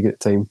Europa League at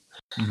the time.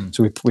 Mm-hmm.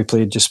 So we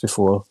played just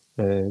before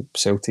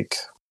Celtic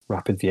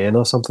Rapid Vienna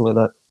or something like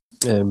that.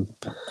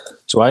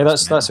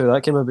 That's how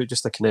that came about,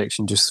 just a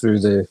connection just through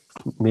the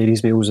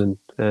Mary's Meals and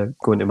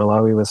going to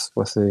Malawi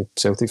with the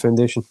Celtic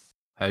Foundation.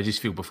 How did you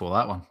feel before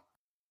that one?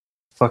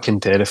 Fucking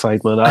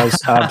terrified, man. I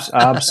was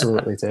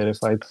absolutely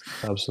terrified.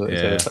 Absolutely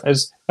terrified.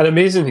 It's an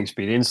amazing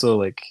experience, though.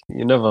 Like,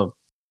 you never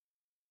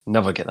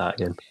get that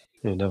again.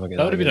 You never get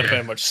that. That would have been a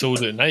very much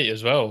sold out night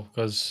as well,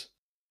 because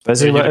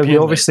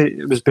obviously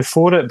it was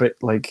before it, but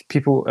like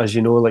people, as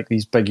you know, like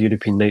these big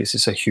European nights,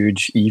 it's a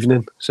huge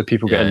evening, so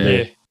people get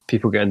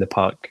in the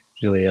park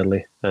really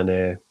early. And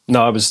I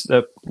was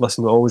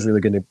listen, we're always really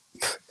going to.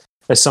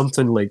 It's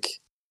something like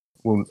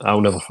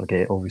I'll never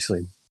forget.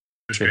 Obviously,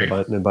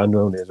 the band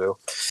around as well.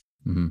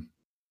 Mm-hmm.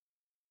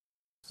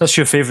 That's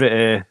your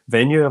favourite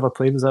venue ever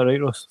played? Is that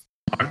right, Ross?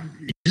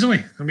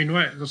 Easily. I mean,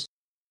 I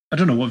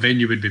don't know what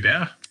venue would be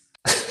better.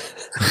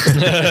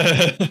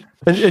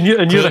 and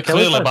you're a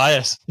Kelly fan?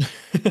 Bias.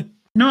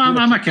 No,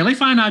 I'm a Kelly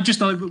fan. I just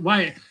like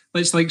why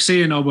it's like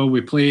saying, oh well, we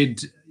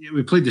played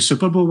the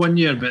Super Bowl one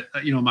year, but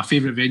my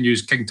favourite venue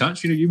is King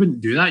Tut's. You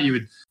wouldn't do that. You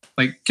would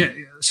like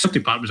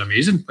Celtic Park was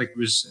amazing. Like it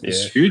was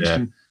huge. Yeah.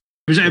 And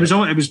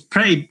it was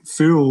pretty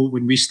full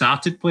when we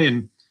started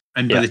playing,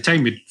 and by the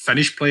time we'd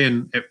finished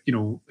playing, it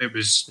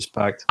was just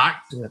packed.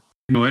 Yeah.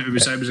 It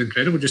was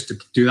incredible just to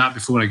do that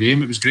before a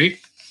game. It was great.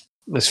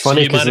 It's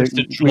funny because you managed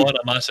to draw a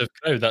massive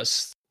crowd.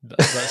 That's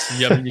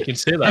yeah, you can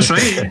say that. That's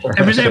right.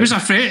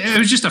 It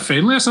was just a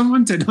friendly or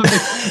someone to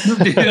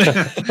nobody.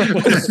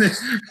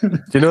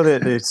 Do you know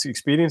the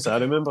experience I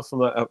remember from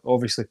that?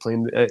 Obviously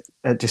playing it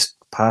just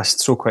passed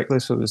so quickly,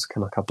 so it was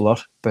kind of like a blur.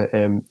 But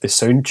the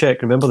sound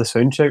check. Remember the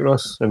sound check,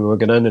 Ross? And we were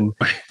going in, and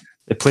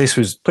the place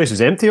was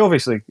empty,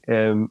 obviously,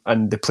 and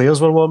the players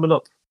were warming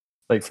up,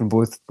 like from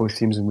both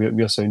teams, and we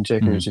were sound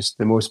checking. It was just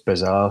the most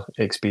bizarre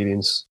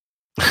experience.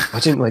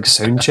 Imagine like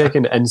sound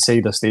checking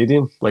inside a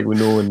stadium, like we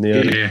know in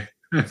there. Yeah.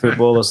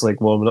 Footballers like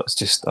warming up. It's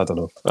just, I don't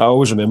know. I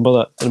always remember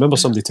that. I remember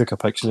somebody took a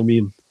picture of me,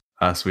 and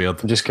that's weird.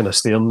 I'm just kind of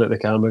staring at the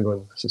camera,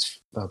 going, "This is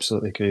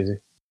absolutely crazy."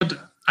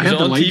 I heard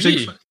the Leipzig.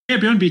 TV? Yeah,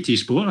 be on BT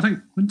Sport, I think,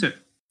 wouldn't it?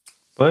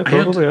 Well,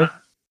 probably, yeah.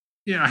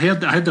 Yeah, I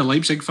heard the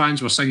Leipzig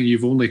fans were singing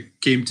 "You've only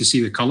came to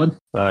see the Cullen."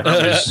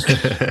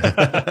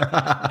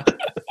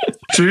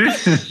 True.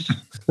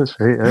 That's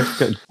right. Yeah.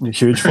 Got a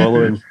huge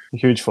following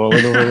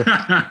over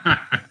there.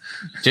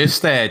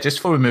 Just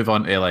before we move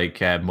on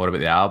to more about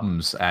the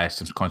albums,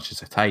 since I'm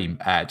conscious of time,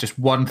 just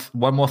one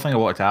more thing I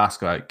wanted to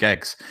ask about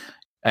gigs.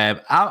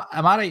 Am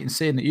I right in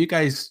saying that you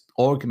guys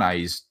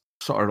organise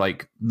sort of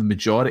like the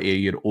majority of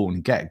your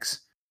own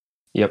gigs?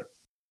 Yep.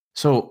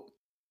 So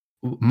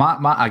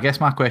I guess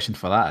my question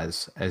for that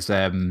is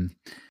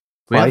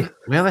why?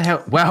 Where the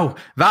hell? Well,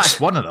 that's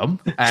one of them.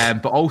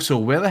 But also,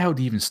 where the hell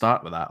do you even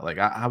start with that? Like,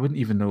 I wouldn't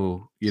even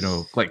know.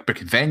 Like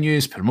booking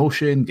venues,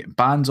 promotion, getting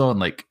bands on.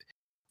 Like,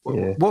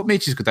 what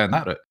made you go down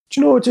that route? Do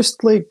you know,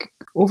 just like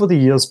over the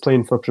years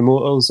playing for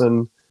promoters,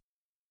 and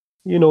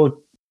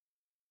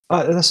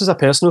this is a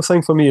personal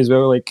thing for me as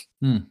well. Like,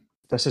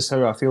 this is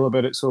how I feel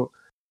about it. So,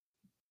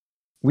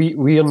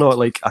 we are not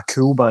like a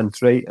cool band,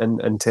 right?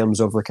 In terms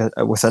of like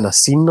within a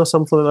scene or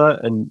something like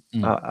that. And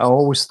I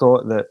always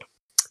thought that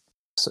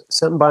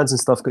certain bands and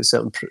stuff got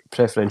certain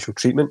preferential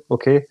treatment,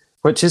 okay?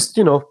 Which is,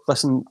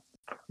 listen,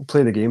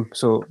 play the game,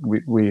 so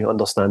we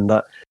understand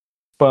that.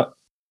 But,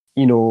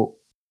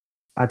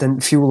 I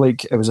didn't feel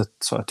like it was a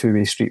sort of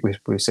two-way street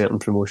with certain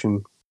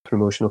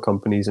promotional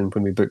companies, and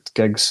when we booked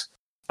gigs,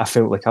 I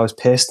felt like I was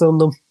pestering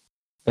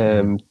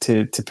them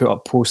to put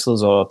up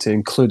posters or to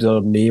include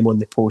our name on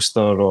the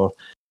poster, or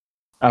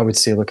I would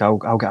say, look, I'll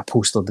get a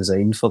poster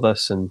designed for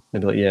this, and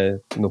they'd be like, yeah,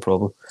 no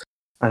problem.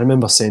 I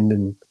remember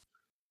sending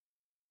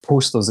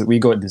posters that we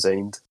got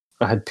designed.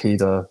 I had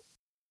paid a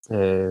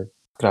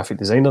graphic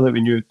designer that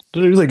we knew.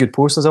 They're really good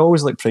posters. I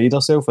always pride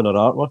ourselves in our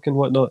artwork and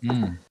whatnot.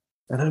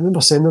 And I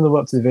remember sending them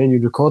up to the venue,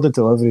 recorded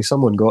delivery,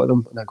 someone got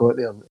them, and I got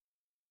there and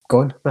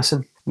gone,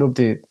 missing.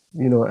 Nobody,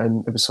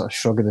 and it was sort of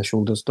shrug of the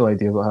shoulders, no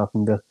idea what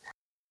happened there.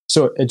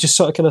 So it just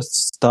sort of kind of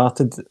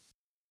started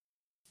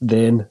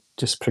then,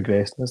 just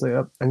progressed. I was like,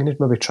 I'm going to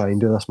maybe try and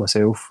do this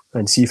myself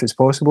and see if it's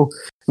possible.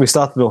 We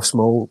started off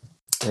small.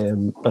 I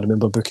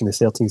remember booking the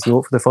 13th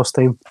Note for the first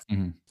time.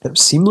 It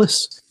was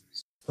seamless.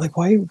 Like,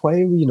 why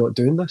are we not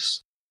doing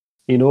this?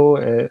 And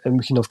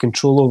we can have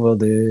control over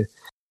the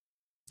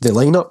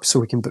lineup, so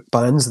we can book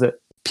bands that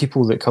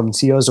people that come and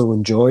see us will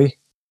enjoy.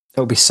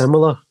 It'll be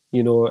similar,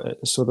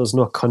 so there's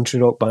no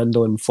country rock band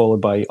on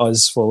followed by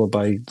us, followed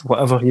by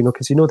whatever,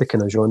 because the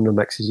kind of genre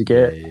mixes you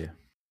get. Yeah.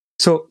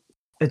 So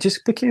it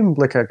just became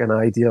like an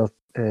idea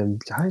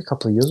a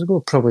couple of years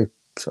ago, probably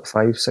sort of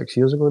 5-6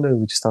 years ago now.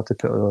 We just started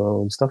putting on our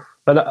own stuff.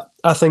 And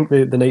I think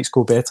the nights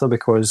go better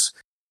because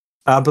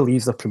I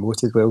believe they're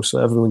promoted well, so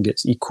everyone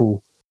gets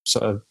equal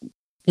sort of,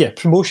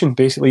 promotion,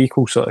 basically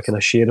equal sort of kind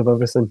of share of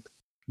everything.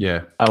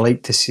 Yeah. I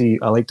like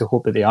to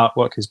hope that the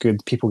artwork is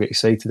good. People get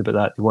excited about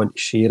that. They want to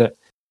share it.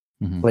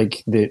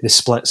 Like the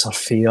splits are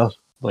fair.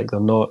 Like they're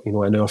not,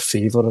 in our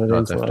favour or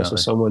anything like that. So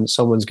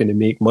someone's going to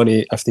make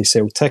money if they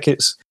sell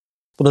tickets.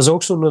 But there's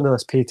also none of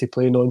this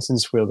pay-to-play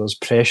nonsense where there's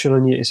pressure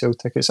on you to sell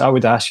tickets. I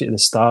would ask you at the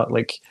start,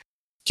 like,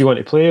 do you want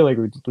to play? Like,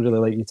 we'd really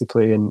like you to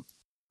play, and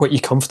what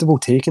you're comfortable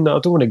taking that. I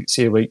don't want to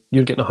say, like,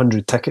 you're getting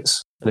 100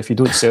 tickets, and if you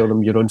don't sell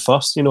them, you're on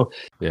first,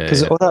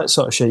 because all that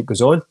sort of shit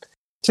goes on.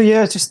 So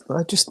yeah,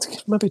 I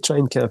just maybe try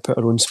and kind of put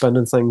our own spin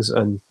on things,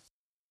 and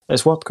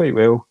it's worked quite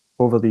well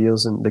over the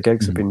years, and the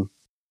gigs have been,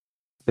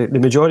 the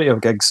majority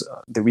of gigs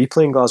that we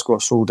play in Glasgow are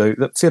sold out.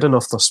 Fair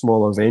enough, they're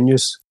smaller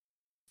venues,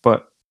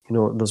 but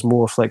there's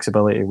more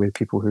flexibility with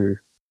people who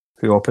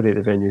operate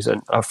the venues,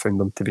 and I've found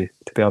them to be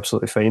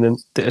absolutely fine,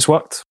 and it's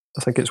worked.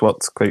 I think it's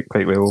worked quite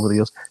well over the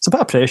years. It's a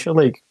bit of pressure,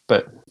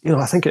 but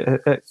I think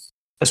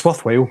it's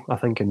worthwhile. I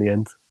think in the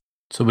end.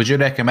 So, would you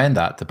recommend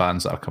that to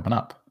bands that are coming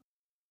up?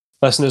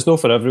 Listen, it's not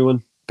for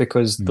everyone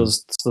because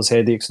there's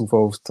headaches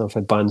involved. I've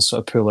had bands sort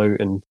of pull out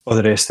and all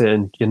the rest of it,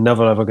 and you're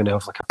never ever going to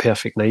have like a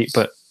perfect night.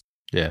 But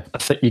yeah, I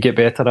think you get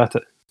better at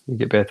it.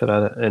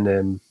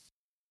 And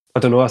I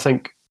don't know. I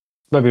think.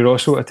 Maybe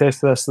Ross will attest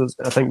to this.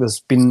 I think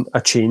there's been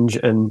a change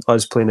in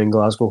us playing in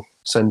Glasgow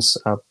since,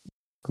 I'm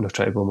not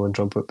trying to blow my own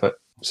trumpet, but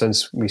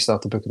since we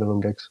started booking our own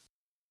gigs.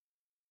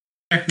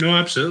 Yeah, no,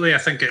 absolutely. I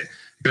think it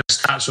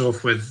starts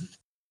off with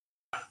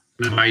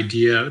an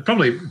idea,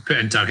 probably put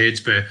into our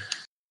heads, but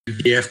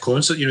the AF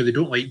concert, they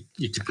don't like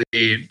you to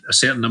play a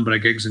certain number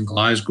of gigs in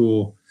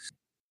Glasgow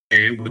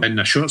within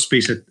a short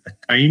space of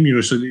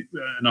time, so that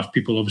enough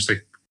people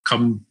obviously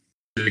come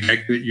to the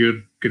gig that you're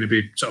going to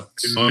be sort of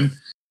putting on.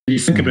 You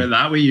think about it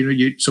that way,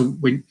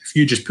 if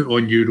you just put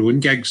on your own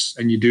gigs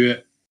and you do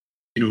it,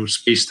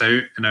 spaced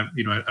out in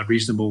a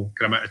reasonable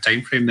amount of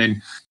time frame,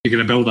 then you're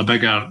going to build a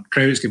bigger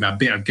crowd. It's going to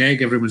be a better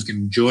gig. Everyone's going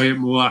to enjoy it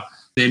more.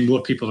 Then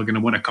more people are going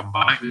to want to come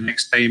back the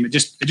next time. It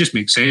just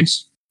makes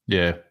sense.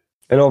 Yeah.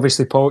 And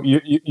obviously, Paul,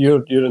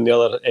 you're on the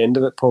other end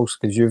of it, Paul,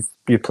 because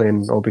you're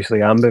playing obviously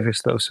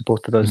Ambivis that have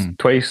supported us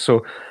twice.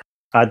 So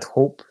I'd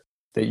hope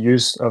that you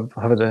have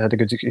had a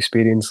good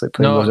experience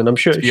playing those, and I'm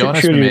sure. To be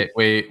honest, mate,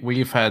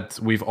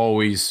 we've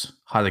always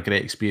had a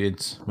great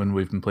experience when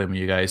we've been playing with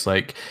you guys.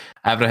 Like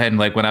everything,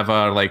 whenever,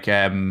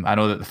 I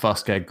know that the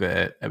first gig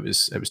that it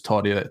was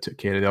Tori that took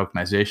care of the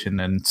organisation,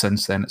 and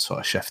since then it's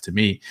sort of shifted to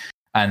me.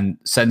 And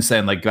since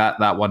then,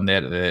 that one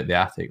there at the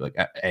attic,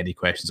 any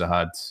questions I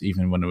had,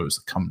 even when it was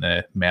coming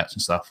to merch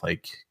and stuff,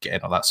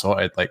 getting all that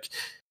sorted,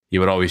 you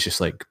were always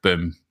just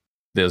boom.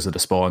 There's a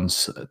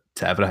response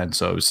to everything,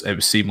 so it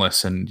was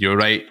seamless. And you're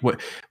right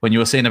when you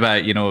were saying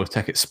about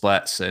ticket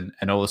splits and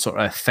all the sort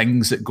of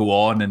things that go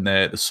on in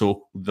the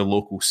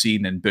local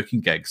scene and booking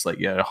gigs.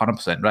 You're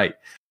 100% right.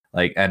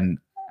 And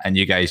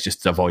you guys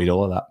just avoid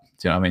all of that.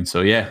 Do you know what I mean?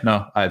 So yeah,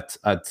 no, I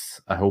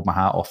hold my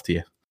hat off to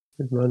you.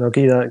 Good man, I'll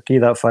give that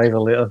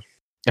 $5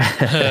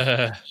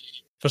 later.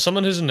 For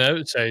someone who's on the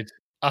outside,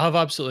 I have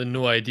absolutely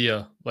no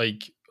idea.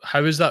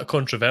 How is that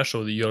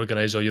controversial that you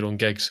organise all your own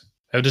gigs?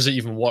 How does it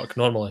even work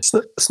normally?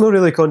 It's not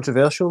really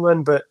controversial,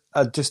 man, but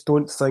I just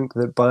don't think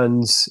that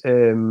bands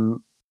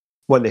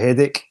want the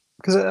headache.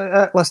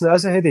 Because, listen, it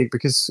is a headache,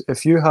 because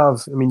if you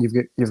have,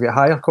 you've got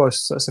higher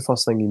costs, that's the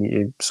first thing you need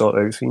to sort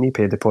out. So you need to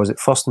pay a deposit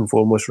first and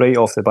foremost, right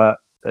off the bat.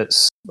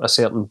 It's a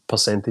certain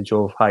percentage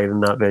of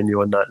hiring that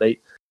venue on that night.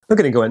 not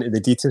going to go into the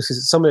details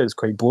because some of it's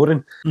quite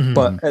boring,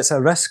 but it's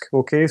a risk.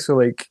 Okay, so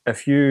like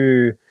if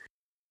you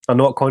are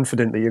not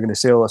confident that you're going to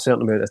sell a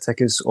certain amount of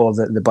tickets, or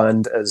that the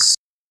band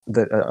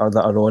that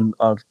are on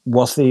are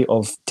worthy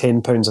of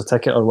 £10 a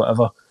ticket or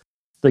whatever,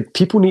 like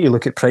people need to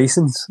look at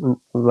pricings. And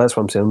that's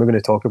what I'm saying. We're going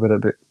to talk about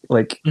it, but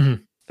like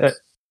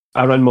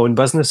I run my own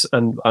business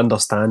and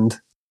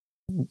understand,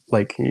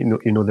 like you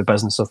know the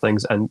business of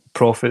things and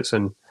profits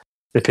and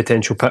the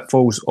potential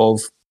pitfalls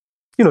of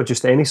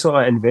just any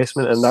sort of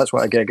investment, and that's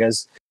what a gig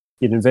is.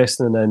 You're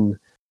investing in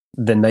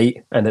the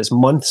night, and it's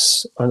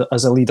months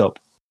as a lead up,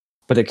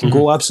 but it can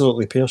go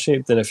absolutely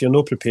pear-shaped. And if you're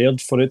not prepared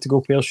for it to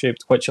go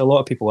pear-shaped, which a lot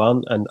of people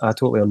aren't, and I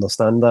totally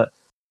understand that,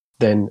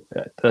 then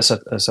it is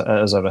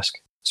a risk.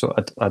 So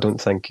I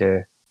don't think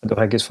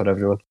it's for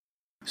everyone.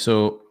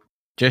 So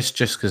just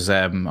because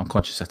I'm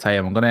conscious of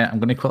time, I'm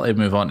gonna quickly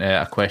move on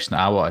to a question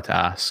that I wanted to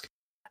ask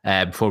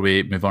before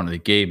we move on to the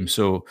game.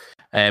 So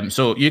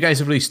you guys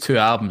have released 2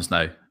 albums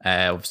now.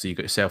 Obviously, you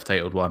got your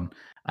self-titled one,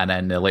 and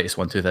then the latest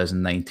one,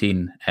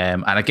 2019.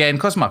 And again,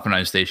 because my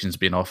pronunciation's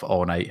been off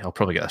all night, I'll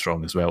probably get this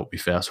wrong as well, to be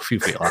fair, so feel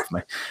free to laugh at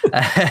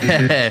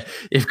me.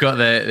 You've got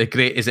the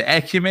great, is it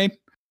Ecumene?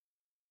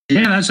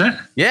 Yeah, that's it.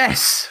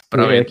 Yes,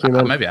 but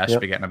maybe I should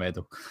be getting a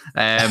medal.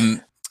 How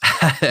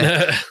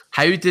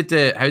did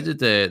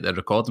the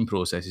recording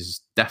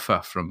processes differ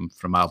from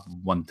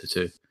album 1 to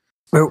 2?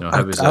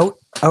 Well,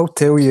 I'll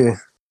tell you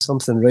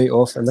something right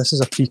off, and this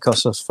is a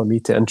precursor for me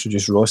to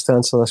introduce Ross to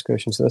answer this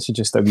question. So this is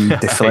just a wee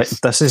this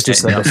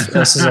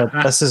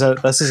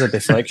is a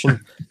deflection.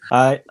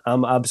 I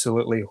am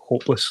absolutely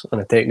hopeless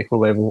on a technical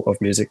level of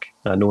music.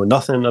 I know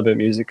nothing about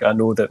music. I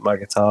know that my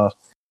guitar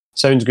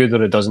sounds good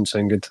or it doesn't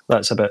sound good.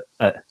 That's about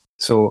it.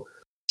 So,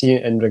 see,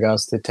 in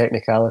regards to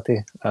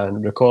technicality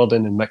and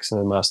recording and mixing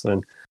and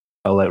mastering,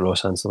 I'll let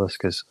Ross answer this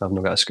because I've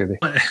not got a Scooby.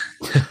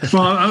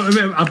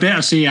 Well, I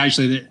better say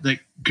actually that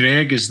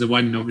Greg is the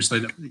one, obviously,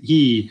 that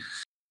he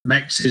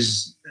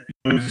mixes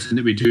everything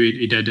that we do.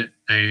 He did it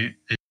the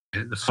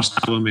first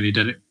album, and he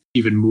did it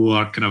even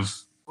more kind of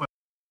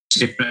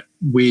separate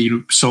way,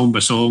 song by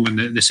song,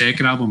 and the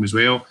second album as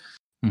well.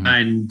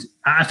 And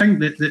I think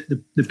that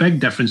the big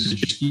difference is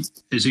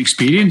just is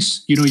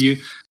experience.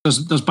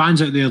 There's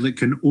bands out there that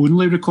can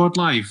only record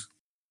live,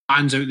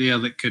 bands out there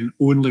that can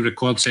only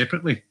record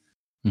separately,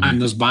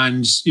 and there's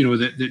bands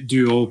that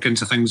do all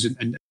kinds of things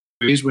in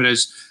ways.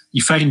 Whereas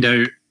you find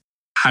out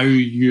how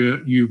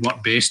you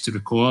work best to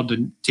record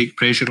and take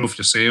pressure off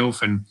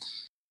yourself, and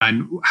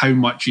how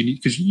much you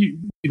need, because we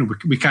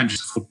can't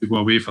just afford to go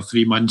away for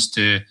 3 months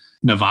to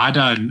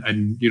Nevada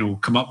and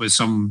come up with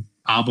some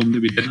album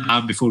that we didn't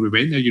have before we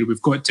went there.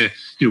 We've got to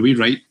we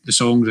write the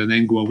songs and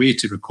then go away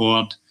to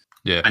record,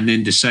 and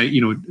then decide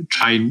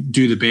try and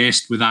do the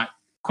best with that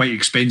quite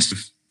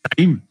expensive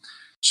time.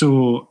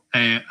 So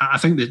I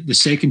think that the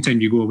second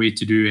time you go away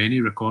to do any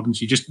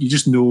recordings, you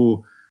just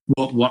know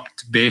what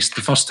worked best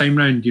the first time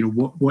round.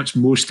 What's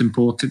most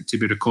important to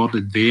be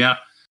recorded there,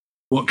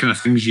 what kind of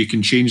things you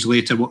can change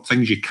later, what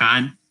things you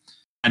can't.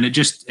 And it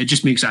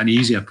just makes it an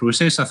easier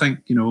process, I think,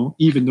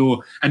 even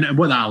though, and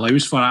what that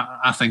allows for,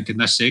 I think, in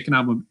this second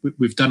album,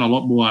 we've done a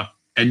lot more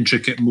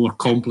intricate, more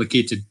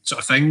complicated sort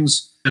of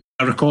things in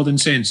a recording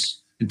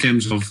sense, in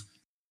terms of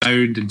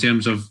sound, in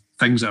terms of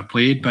things that are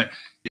played. But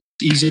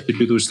it's easy to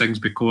do those things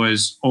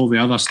because all the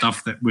other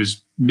stuff that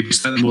was maybe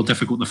slightly more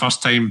difficult the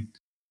first time,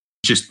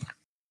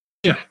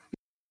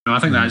 I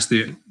think that's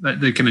the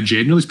kind of,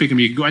 generally speaking,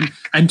 you can go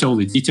into all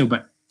the detail,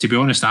 but to be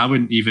honest, I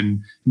wouldn't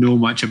even know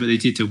much about the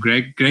detail.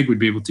 Greg would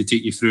be able to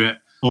take you through it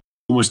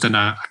almost on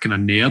a kind of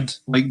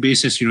nerd-like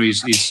basis.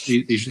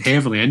 He's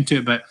heavily into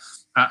it, but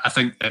I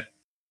think that,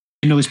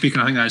 generally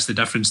speaking, I think that's the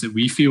difference that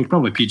we feel.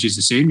 Probably PG's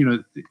the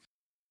same.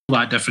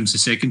 That difference the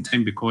second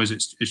time, because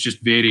it's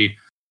just very,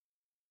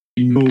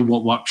 you know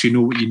what works, you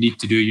know what you need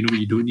to do, you know what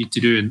you don't need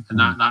to do, and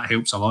that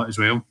helps a lot as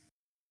well.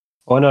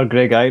 Honour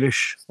Greg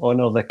Irish,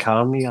 honour the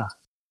Carnia.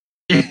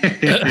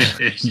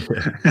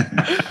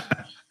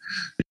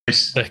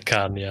 The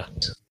Carnia.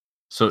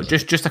 So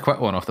just a quick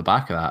one off the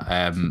back of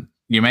that.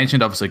 You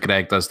mentioned obviously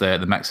Greg does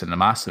the mixing and the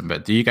mastering,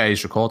 but do you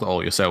guys record it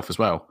all yourself as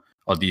well,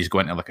 or do you go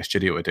into like a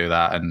studio to do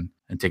that and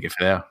take it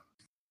from there?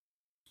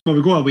 Well,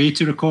 we go away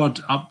to record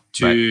up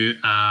to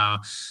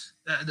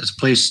there's a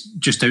place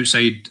just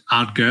outside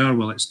Ardgour.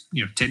 Well, it's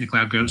technically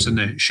Ardgour. It's in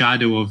the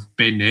shadow of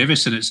Ben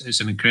Nevis, and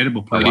it's an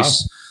incredible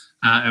place.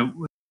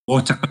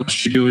 Watercolour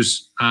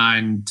Studios,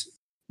 and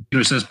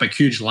it's this big,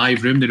 huge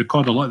live room. They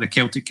record a lot of the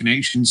Celtic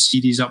Connections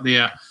CDs up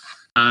there.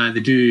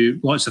 They do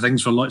lots of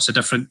things for lots of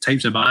different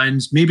types of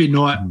bands. Maybe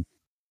not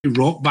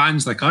rock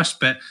bands like us,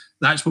 but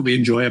that's what we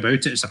enjoy about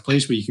it. It's a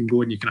place where you can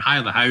go and you can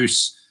hire the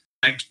house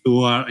next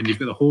door, and you've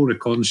got the whole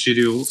recording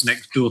studio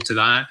next door to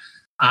that.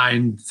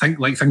 And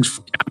things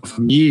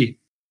for me,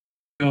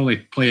 really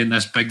playing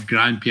this big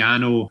grand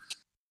piano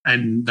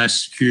in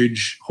this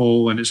huge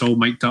hall, and it's all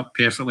mic'd up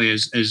perfectly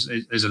is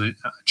a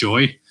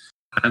joy.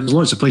 And there's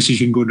lots of places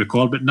you can go and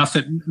record, but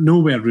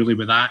nowhere really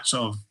with that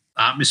sort of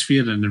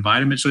atmosphere and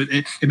environment. So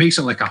it makes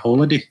it like a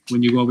holiday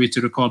when you go away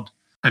to record.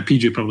 And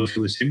PJ probably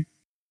feel the same.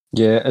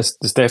 Yeah,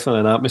 there's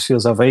definitely an atmosphere.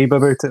 There's a vibe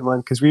about it,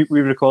 man. Because we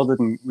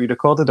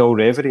recorded all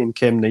Reverie in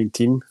Chem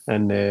 19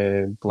 in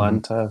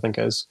Blanta, I think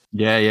it is.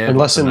 Yeah. And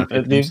listen,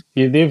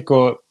 they've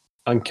got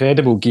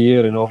incredible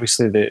gear, and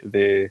obviously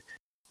the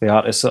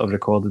artists that have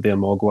recorded their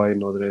Mogwai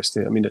and all the rest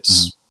of it. I mean,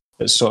 it's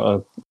sort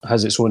of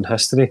has its own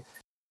history.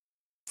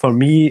 For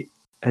me,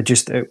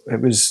 it's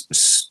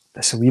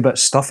a wee bit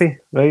stuffy,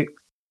 right?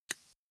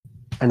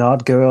 In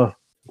Ardgour,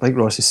 like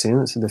Ross is saying,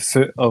 it's at the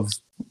foot of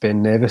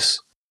Ben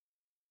Nevis.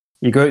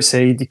 You go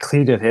outside, you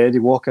clear your head,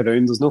 you walk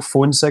around. There's no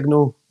phone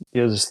signal.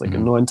 You're just like you're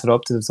not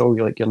interrupted at all.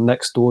 You're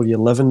next door. You're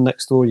living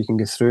next door. You can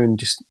go through and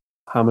just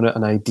hammer out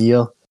an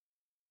idea.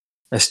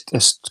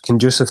 It's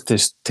conducive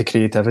to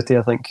creativity,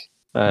 I think,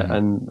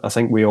 and I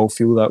think we all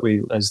feel that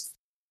way. As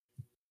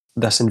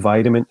this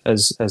environment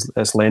is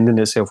lending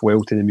itself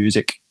well to the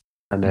music,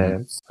 and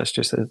it's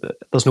just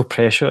there's no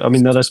pressure. I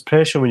mean, there is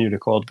pressure when you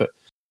record, but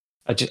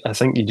I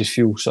think you just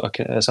feel sort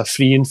of it's a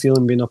freeing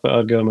feeling being up at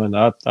Ardgour, man.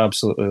 I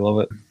absolutely love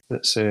it.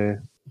 It's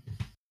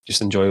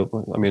just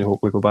enjoyable. I mean, I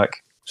hope we go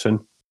back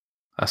soon.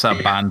 That's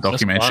that band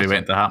documentary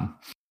waiting to happen.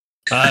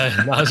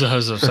 That's what I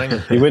was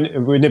saying. You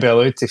wouldn't be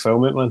allowed to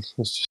film it, man.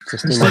 It's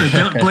just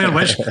Blair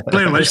Witch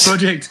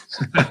Project.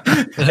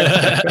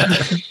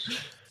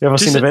 You ever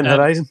seen Event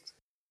Horizon?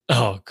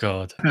 Oh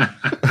God.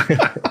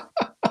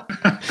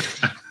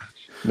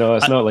 No,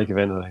 it's not like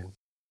Event Horizon.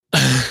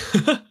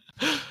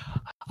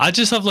 I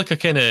just have like a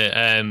kind of,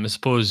 I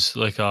suppose,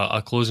 like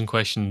a closing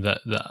question that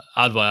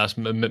I'd want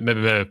to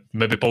ask.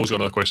 Maybe Paul's got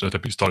another question at the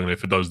tip of his tongue, and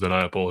if it does, then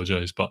I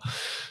apologise. But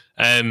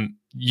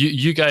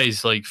you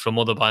guys, like from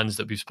other bands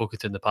that we've spoken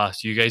to in the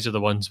past, you guys are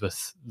the ones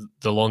with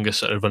the longest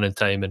sort of running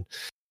time, and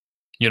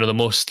the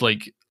most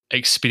like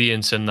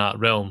experience in that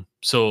realm.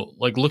 So,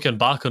 like looking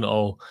back on it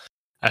all,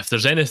 if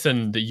there's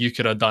anything that you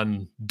could have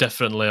done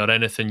differently, or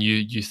anything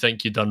you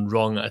think you'd done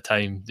wrong at a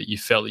time that you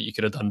felt that you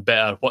could have done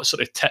better, what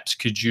sort of tips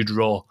could you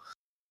draw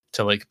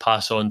to like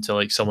pass on to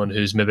like someone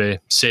who's maybe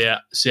say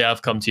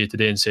I've come to you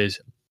today and says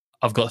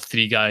I've got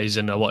 3 guys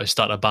and I want to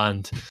start a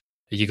band.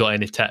 Have you got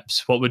any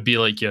tips? What would be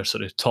like your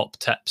sort of top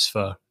tips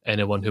for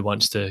anyone who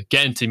wants to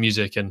get into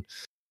music and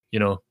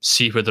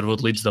see where the road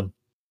leads them?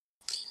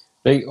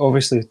 Right,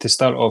 obviously to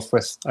start off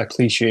with a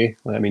cliche.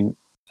 I mean,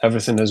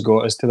 everything has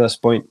got us to this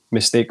point,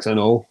 mistakes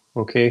and all.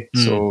 Okay,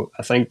 so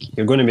I think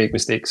you're going to make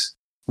mistakes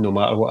no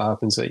matter what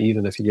happens,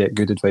 even if you get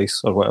good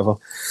advice or whatever.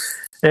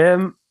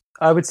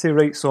 I would say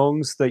write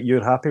songs that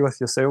you're happy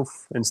with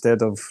yourself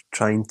instead of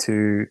trying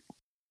to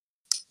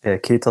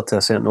cater to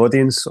a certain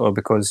audience or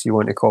because you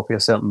want to copy a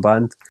certain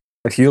band.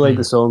 If you like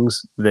the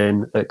songs,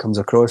 then it comes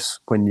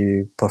across when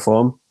you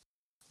perform,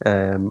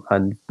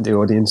 and the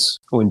audience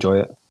will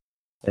enjoy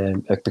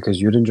it because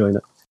you're enjoying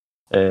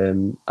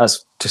it. I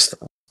just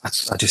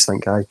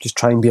think I just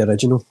try and be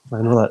original.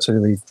 I know that's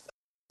really,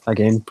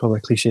 again, probably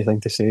a cliche thing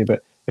to say,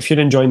 but if you're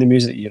enjoying the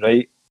music that you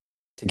write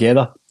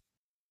together,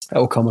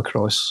 it'll come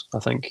across, I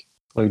think,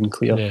 loud and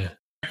clear. Yeah,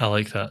 I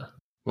like that.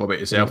 What about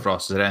yourself,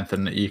 Ross? Is there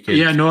anything that you could...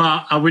 Yeah, no,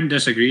 I wouldn't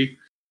disagree.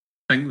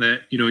 I think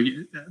that,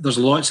 there's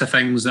lots of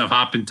things that have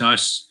happened to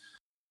us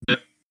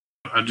that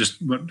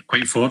we're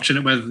quite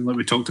fortunate with, like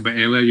we talked about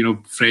earlier,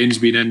 friends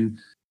being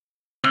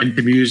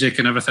into music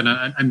and everything.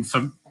 And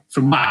from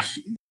what I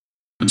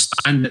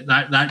understand,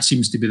 that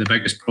seems to be the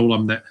biggest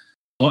problem that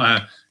a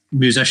lot of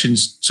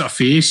musicians sort of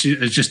face,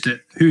 is just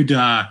that who do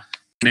I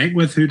connect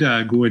with, who do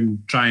I go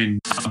and try and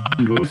have a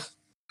band with?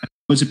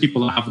 Loads of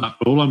people that have that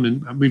problem,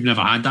 and we've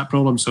never had that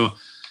problem. So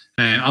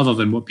other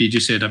than what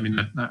PJ said, I mean,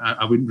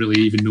 I wouldn't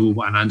really even know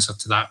what an answer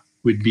to that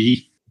would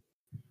be.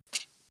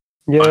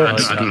 Yeah,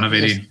 I don't have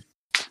any.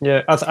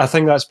 Yeah, I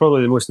think that's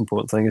probably the most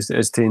important thing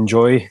is to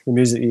enjoy the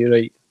music you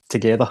write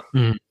together,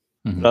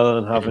 rather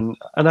than having.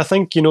 And I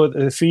think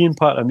the freeing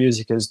part of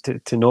music is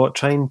to not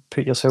try and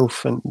put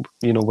yourself in,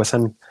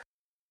 within.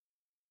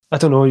 I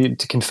don't know,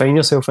 to confine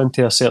yourself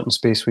into a certain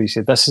space where you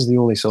say, this is the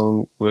only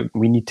song where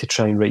we need to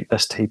try and write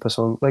this type of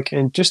song.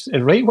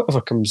 And write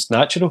whatever comes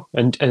natural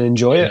and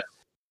enjoy it.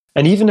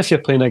 And even if you're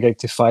playing a gig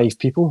to 5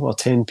 people or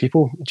 10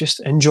 people,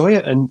 just enjoy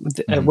it, and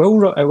it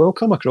will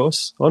come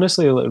across,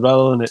 honestly,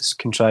 rather than it's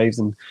contrived.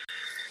 And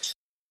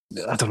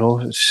I don't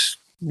know,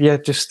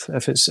 just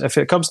if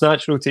it comes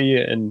natural to you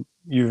and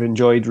you've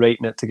enjoyed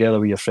writing it together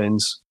with your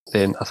friends,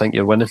 then I think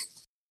you're winning.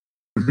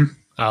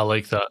 I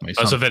like that.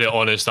 That's a very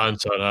honest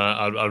answer.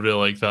 I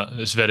really like that.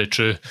 It's very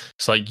true.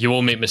 It's like you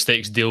won't make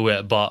mistakes, deal with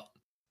it, but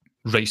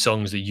write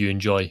songs that you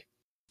enjoy.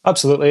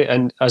 Absolutely.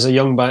 And as a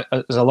young band,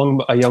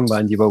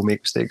 you will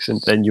make mistakes,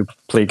 and then you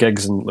play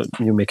gigs and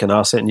you make an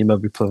asset, and you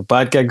maybe play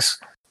bad gigs.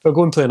 But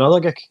go and play another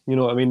gig. You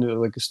know what I mean?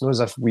 Like, it's not as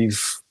if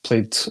we've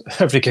played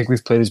every gig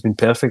we've played has been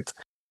perfect.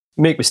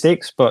 You make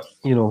mistakes, but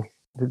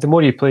the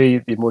more you play,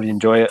 the more you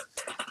enjoy it.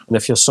 And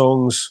if your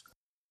songs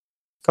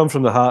come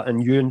from the heart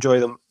and you enjoy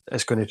them,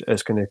 it's going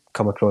to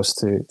come across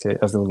to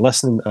everyone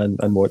listening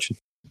and watching.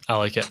 I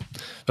like it.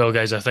 Well,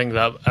 guys, I think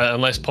that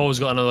unless Paul's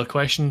got another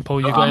question,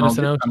 Paul, you got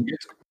anything else?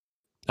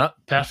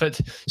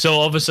 Perfect. So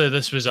obviously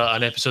this was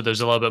an episode that was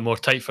a little bit more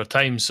tight for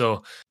time.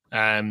 So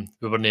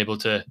we weren't able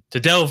to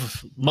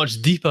delve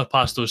much deeper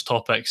past those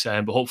topics,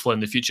 but hopefully in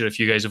the future, if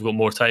you guys have got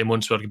more time,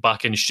 once we're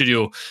back in the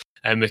studio,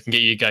 we can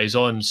get you guys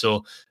on.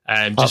 So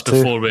just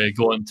before we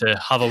go on to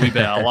have a wee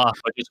bit of a laugh,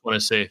 I just want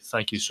to say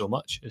thank you so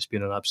much. It's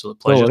been an absolute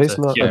pleasure.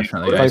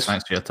 Definitely, guys.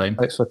 Thanks for your time.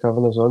 Thanks for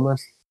having us on,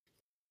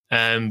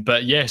 man.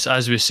 But yes,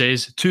 as we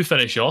says, to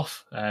finish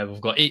off,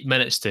 we've got 8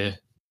 minutes to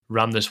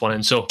ram this one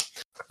in. So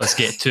let's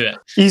get to it.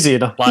 Easy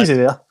enough. Easy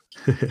there.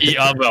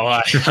 Yeah, well,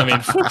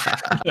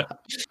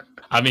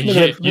 I mean,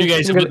 you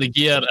guys have got the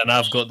gear, and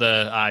I've got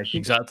the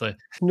exactly.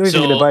 No,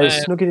 you're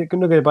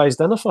going to buy his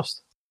dinner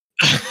first.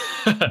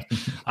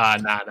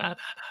 Nah.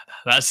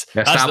 That's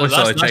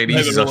the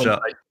Chinese are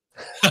shut.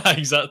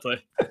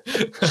 Exactly.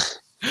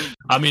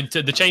 I mean,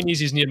 the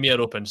Chinese near me are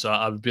open, so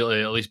I would be able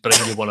to at least bring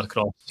you one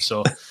across.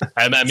 So,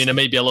 I mean, it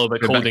might be a little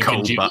bit cold and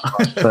congenial.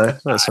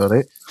 That's all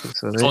right.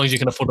 As long as you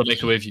can afford a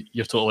microwave,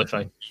 you're totally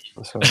fine.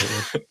 That's all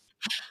right.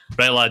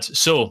 Right, lads.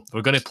 So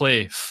we're going to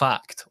play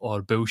fact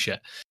or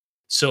bullshit.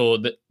 So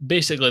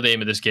basically, the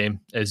aim of this game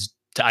is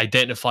to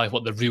identify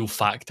what the real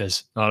fact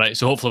is. All right.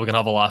 So hopefully we can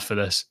have a laugh for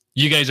this.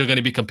 You guys are going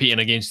to be competing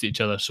against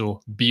each other, so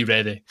be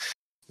ready.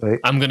 Right.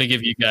 I'm going to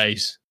give you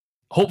guys.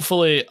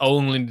 Hopefully, I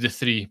only need the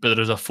 3, but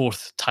there's a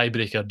 4th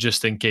tiebreaker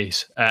just in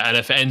case. And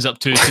if it ends up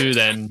 2-2,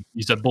 then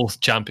these are both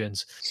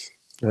champions.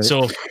 Right.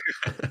 So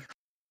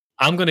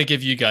I'm going to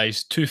give you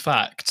guys 2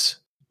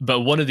 facts,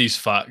 but one of these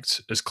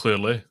facts is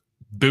clearly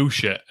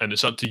bullshit, and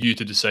it's up to you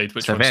to decide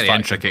which one's fact. It's a very fact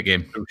intricate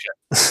game.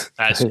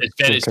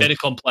 It's very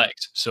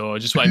complex, so I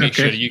just want to make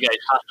sure you guys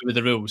are happy with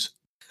the rules.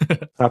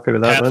 Happy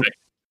with that, man.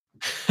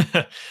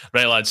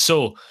 Right, lads.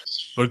 So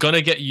we're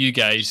gonna get you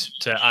guys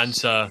to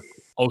answer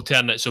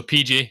alternate. So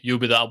PJ, you'll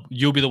be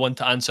the one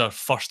to answer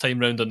first time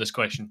round on this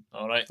question.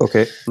 All right.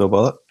 Okay, no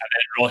bother. And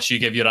then Ross, you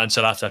give your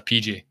answer after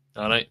PJ.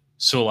 All right.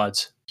 So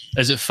lads,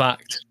 is it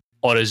fact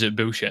or is it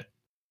bullshit?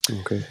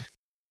 Okay.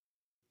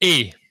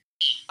 A.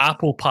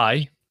 Apple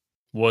pie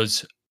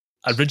was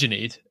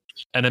originated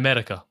in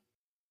America,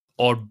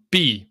 or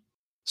B.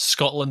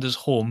 Scotland is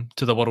home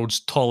to the world's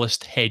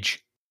tallest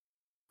hedge.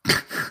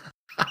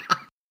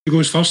 Who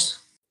goes first?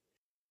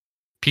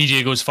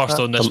 PJ goes first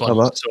on this one.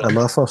 Am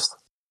I first?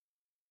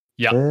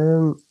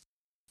 Yeah.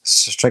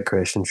 It's a trick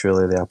question,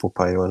 surely, the apple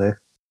pie one, eh?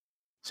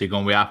 So you're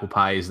going with apple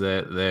pie is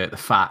the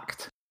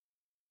fact.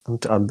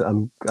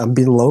 I'm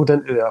being lulled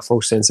into a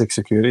false sense of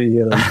security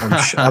here.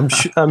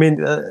 I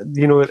mean,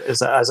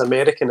 as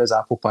American as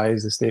apple pie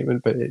is the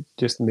statement, but it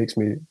just makes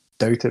me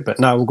doubt it. But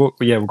no,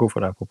 we'll go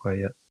for apple pie.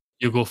 Yeah,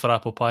 you go for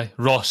apple pie.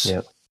 Ross,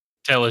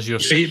 tell us your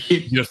thoughts.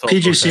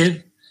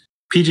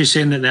 PJ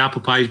saying that the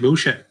apple pie is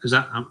bullshit. Is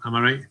that? Am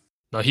I right?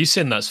 No, he's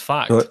saying that's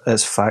fact. No,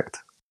 that's fact.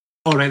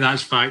 All right,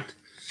 that's fact.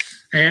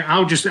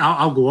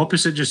 I'll go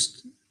opposite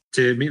just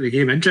to make the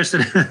game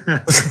interesting.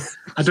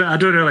 I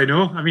don't really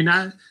know. I mean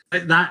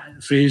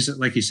that phrase,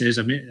 like he says,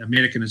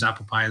 American is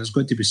apple pie. There's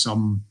got to be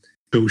some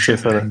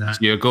bullshit in that. So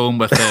you're going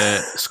with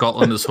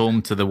Scotland is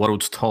home to the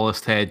world's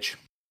tallest hedge.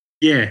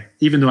 Yeah,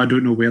 even though I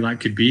don't know where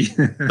that could be.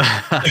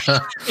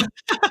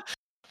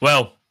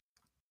 Well,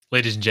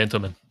 ladies and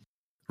gentlemen,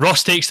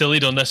 Ross takes the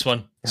lead on this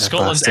one.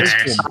 Scotland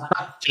is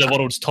home to the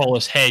world's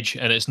tallest hedge,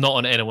 and it's not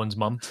on anyone's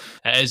mum.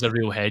 It is a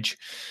real hedge.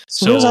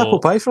 So where's apple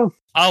pie from?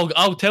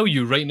 I'll tell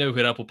you right now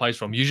where apple pie's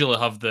from. Usually I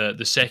have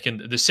the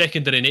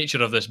secondary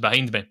nature of this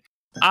behind me.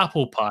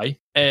 Apple pie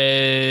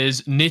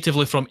is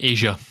natively from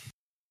Asia.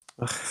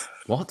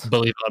 What?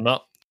 Believe it or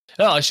not.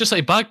 Oh, it's just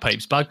like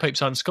bagpipes.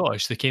 Bagpipes aren't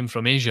Scottish. They came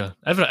from Asia.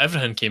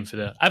 Everything came from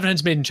there.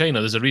 Everything's made in China.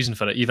 There's a reason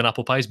for it. Even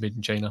apple pie's made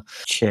in China.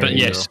 But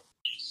yes,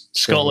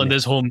 Scotland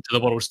is home to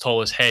the world's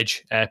tallest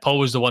hedge. Paul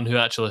was the one who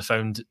actually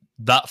found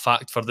that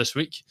fact for this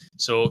week.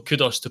 So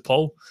kudos to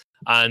Paul.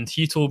 And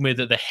he told me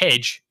that the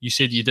hedge, you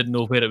said you didn't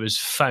know where it was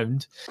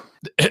found,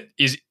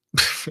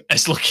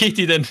 it's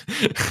located in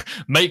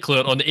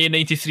Miclure on the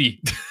A93.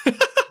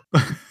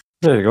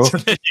 There you go.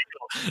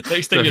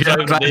 Next time you're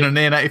driving on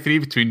A93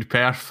 between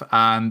Perth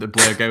and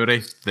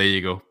Blairgowrie, there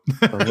you go.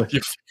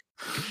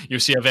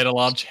 You'll see a very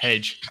large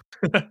hedge.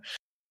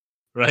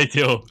 Right,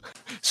 yo.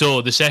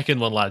 So the second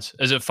one, lads,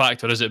 is it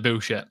fact or is it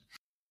bullshit?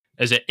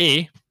 Is it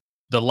A,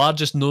 the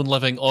largest known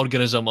living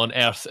organism on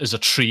Earth is a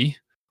tree,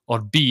 or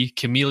B,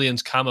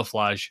 chameleons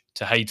camouflage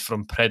to hide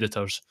from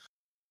predators?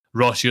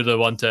 Ross, you're the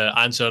one to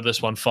answer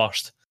this one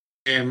first.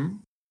 I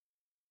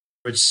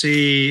would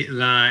say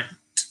that.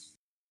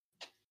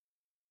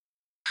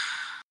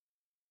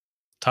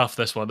 Tough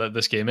this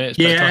game, eh?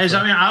 Yeah,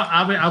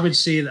 I mean, I would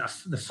say that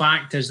the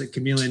fact is that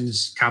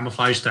chameleons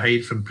camouflage to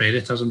hide from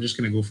predators. I'm just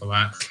going to go for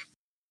that.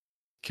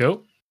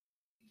 Cool.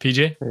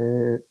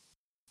 PJ?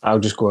 I'll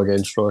just go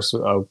against Ross.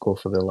 I'll go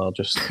for the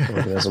largest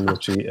organism in the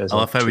tree. I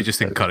love how we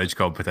just encourage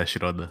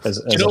competition on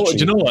this. Do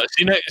you know what?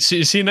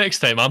 See next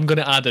time, I'm going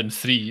to add in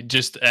 3.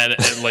 Just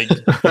like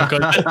this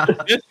kind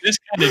of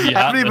be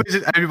happening.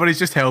 Everybody's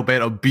just hell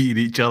bent on beating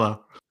each other.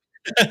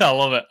 I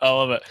love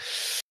it.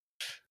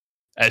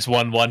 It's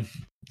 1-1.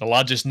 The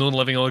largest known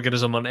living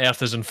organism on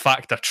Earth is in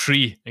fact a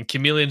tree, and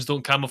chameleons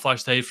don't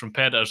camouflage to hide from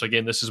predators.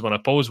 Again, this is one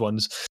of Paul's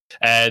ones.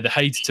 They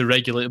hide to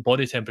regulate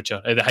body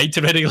temperature. They hide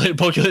to regulate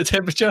body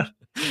temperature.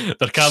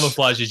 Their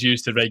camouflage is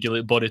used to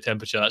regulate body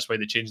temperature. That's why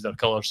they change their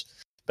colours.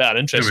 Better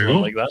interesting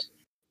one like that.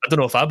 I don't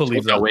know if I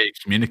believe that. A way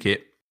to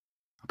communicate,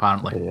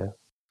 apparently. Yeah.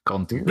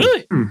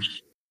 Really?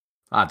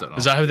 I don't know.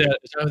 Is that how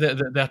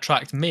they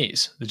attract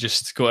mates? They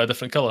just go a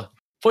different colour.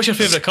 What's your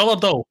favourite colour,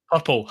 doll?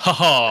 Purple.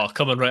 Haha,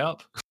 coming right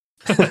up.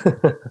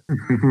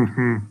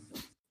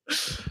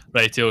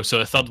 Rightio, so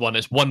the third one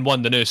is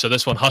 1-1 the new, so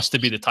this one has to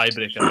be the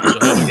tiebreaker. So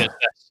whoever gets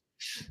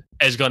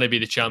this is going to be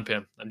the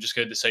champion. I'm just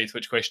going to decide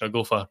which question I'll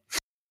go for.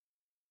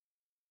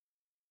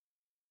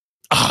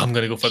 I'm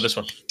going to go for this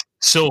one.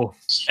 So,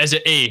 is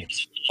it A,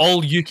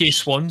 all UK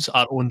swans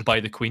are owned by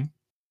the Queen?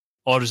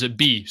 Or is it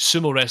B,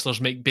 sumo wrestlers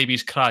make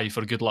babies cry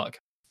for good luck?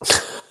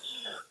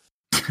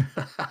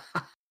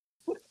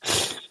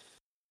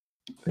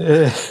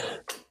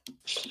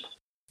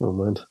 Oh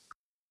man.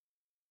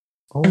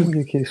 All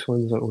UK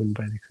swans are owned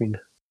by the Queen.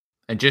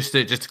 And just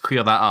to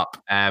clear that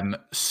up,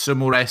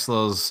 sumo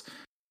wrestlers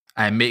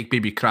make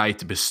baby cry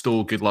to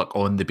bestow good luck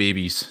on the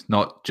babies,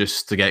 not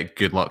just to get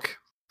good luck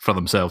for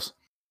themselves.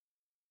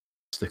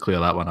 Just to clear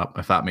that one up,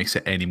 if that makes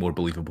it any more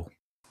believable.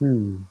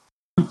 Who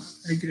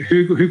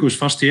goes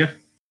first here?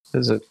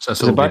 Is it? So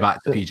we'll be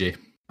back to PJ.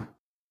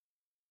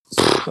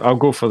 I'll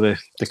go for the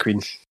Queen.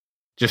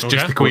 Just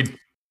the Queen.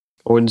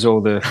 Owns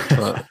all the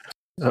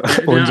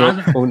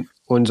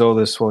owns all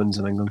the swans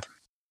in England.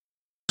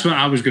 That's what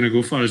I was going to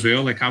go for as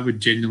well. Like, I would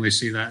genuinely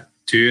say that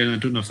too, and I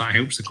don't know if that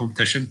helps the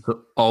competition.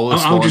 So all the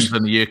swans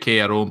in the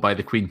UK are owned by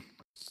the Queen.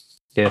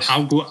 Yes.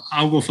 I'll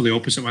go for the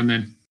opposite one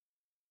then.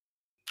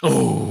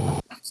 Oh,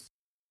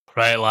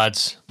 right,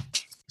 lads.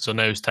 So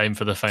now it's time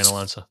for the final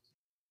answer.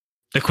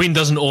 The Queen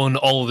doesn't own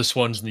all of the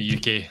swans in the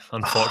UK,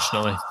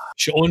 unfortunately.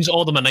 She owns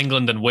all of them in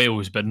England and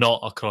Wales, but not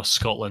across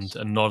Scotland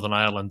and Northern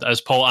Ireland. As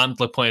Paul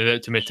Antler pointed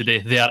out to me today,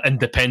 they are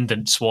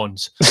independent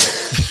swans.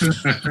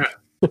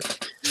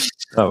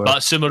 But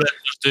sumo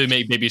wrestlers do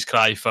make babies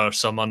cry for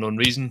some unknown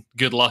reason.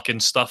 Good luck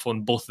and stuff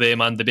on both them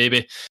and the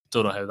baby.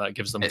 Don't know how that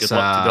gives them good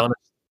luck, to be honest.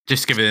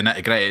 Just to give you the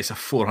nitty-gritty, it's a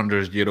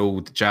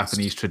 400-year-old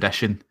Japanese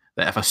tradition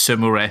that if a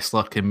sumo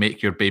wrestler can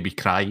make your baby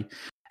cry,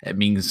 it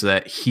means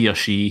that he or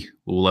she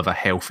will live a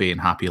healthy and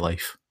happy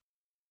life.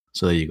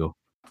 So there you go.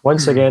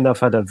 Once again,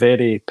 I've had a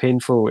very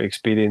painful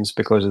experience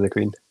because of the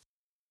Queen.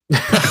 It's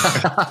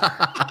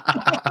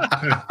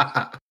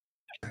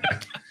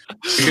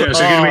a good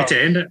way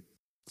to end it.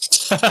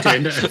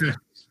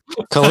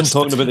 Cullen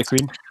talking about the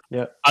Queen.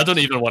 Yeah. I don't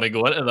even want to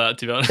go into that,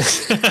 to be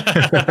honest.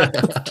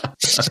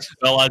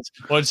 Well, lads,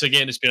 once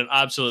again, it's been an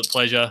absolute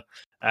pleasure.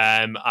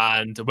 And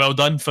well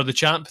done for the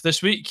champ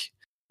this week.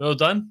 Well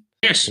done.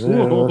 Yes.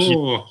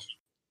 You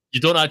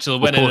don't actually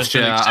win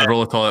anything. A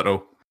roll of toilet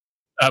roll.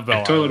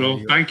 Toilet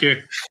roll. Thank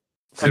you.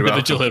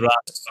 Individually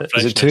wrapped.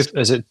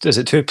 Is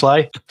it two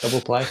ply? Double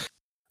ply?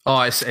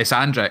 Oh, it's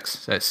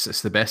Andrex.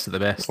 It's the best of the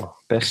best. Oh,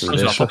 best of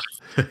the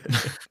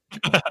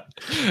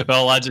best.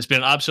 Well, lads, it's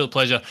been an absolute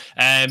pleasure.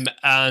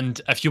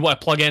 And if you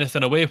want to plug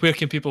anything away, where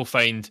can people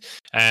find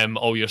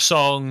all your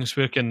songs?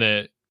 Where can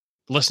they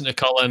listen to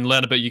Cullen,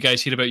 learn about you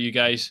guys, hear about you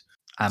guys?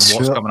 And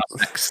what's coming up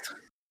next?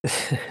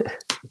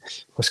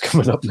 What's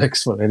coming up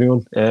next for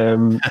anyone?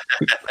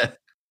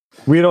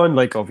 We're on,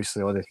 like,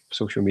 obviously all the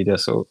social media,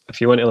 so if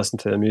you want to listen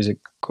to the music,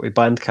 go to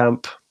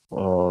Bandcamp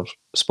or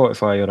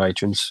Spotify or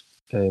iTunes,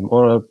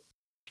 or a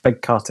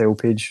Big Cartel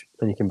page,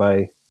 and you can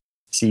buy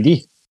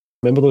CD.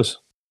 Remember those?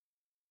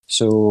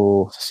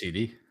 So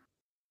CD.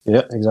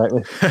 Yeah,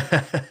 exactly.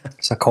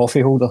 It's a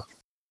coffee holder.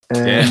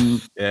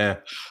 Yeah.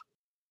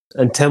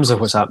 In terms of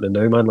what's happening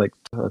now, man, like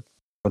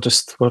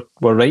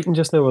we're writing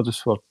just now. We're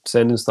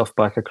sending stuff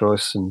back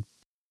across, and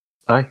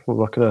we're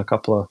working on a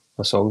couple of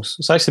songs.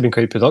 It's actually been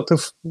quite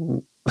productive,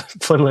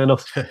 funnily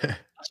enough. That's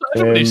what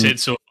everybody said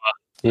so far.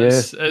 Yeah,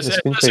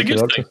 it's been quite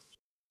productive.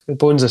 The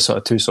Bones is sort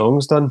of 2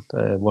 songs done,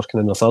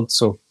 working on a third.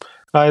 So,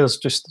 there's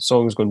just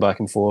songs going back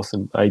and forth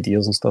and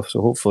ideas and stuff.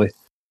 So hopefully,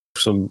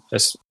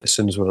 as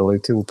soon as we're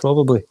allowed to, we'll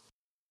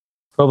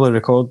probably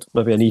record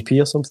maybe an EP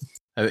or something.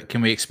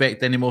 Can we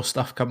expect any more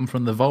stuff coming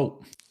from the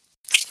vault?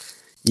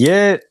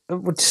 Yeah,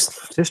 we're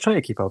just trying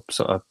to keep up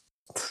sort of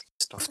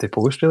stuff to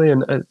post, really.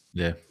 And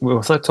we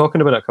were talking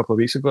about it a couple of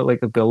weeks ago. Like,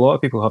 there'll be a lot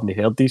of people who haven't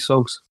heard these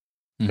songs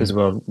because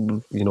we're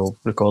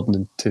recording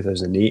in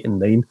 2008 and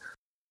 9.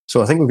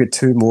 So I think we'll get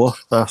 2 more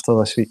after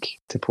this week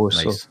to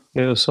post. Nice. So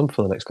there's some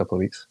for the next couple of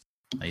weeks.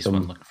 Nice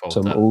one. Looking forward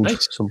to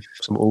that.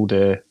 Some old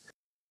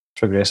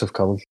progressive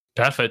Cullen.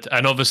 Perfect.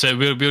 And obviously,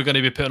 we're going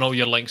to be putting all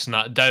your links and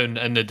that down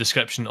in the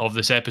description of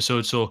this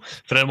episode. So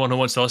for anyone who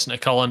wants to listen to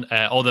Cullen,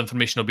 all the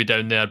information will be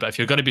down there. But if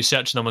you're going to be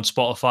searching them on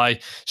Spotify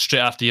straight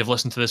after you've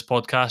listened to this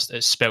podcast,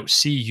 it's spelled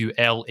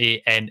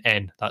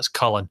Cullann. That's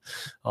Cullen.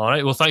 All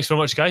right. Well, thanks very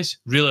much, guys.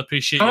 Really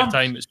appreciate your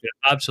time. It's been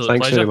an absolute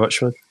pleasure. Thanks very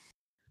much, man.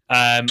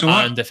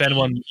 And if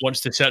anyone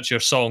wants to search your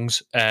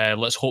songs,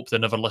 let's hope they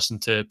never listen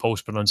to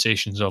Paul's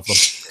pronunciations of them,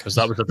 because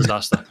that was a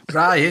disaster.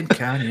 Brian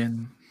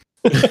Canyon.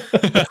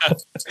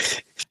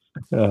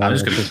 I'm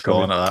just going to that's keep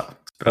calling it that.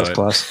 That's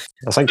class.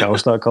 I think I'll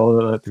start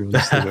calling it that.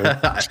 To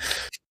be honest.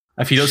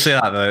 If you don't say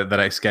that, the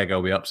next gig,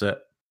 I'll be upset.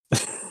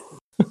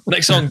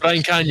 Next song,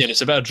 Brian Canyon.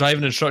 It's about a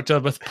driving instructor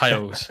with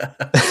piles.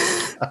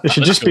 You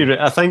should just be.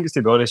 I think,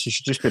 to be honest, you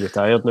should just be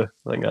retired now.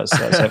 I think that's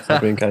it for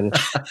Brian Canyon.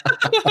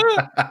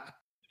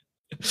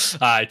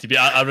 Aye, to be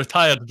a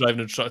retired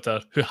driving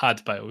instructor who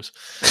had piles.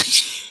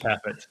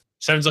 Perfect.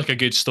 Sounds like a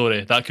good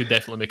story. That could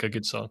definitely make a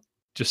good song.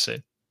 Just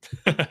saying.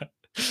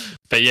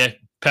 But yeah,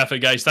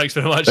 perfect, guys. Thanks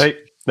very much. Right,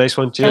 nice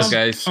one. Cheers,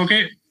 guys.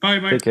 Okay, bye.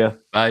 Take care.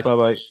 Bye.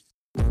 Bye.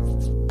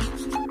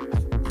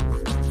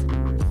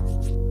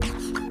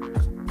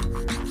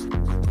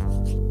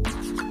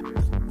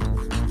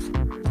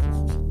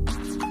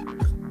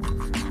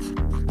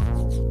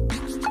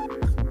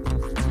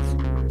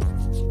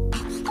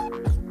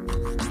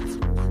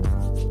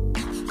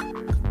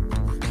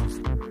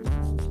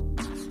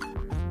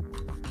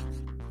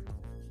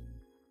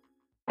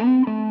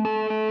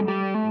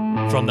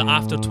 From the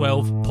After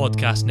 12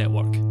 Podcast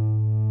Network.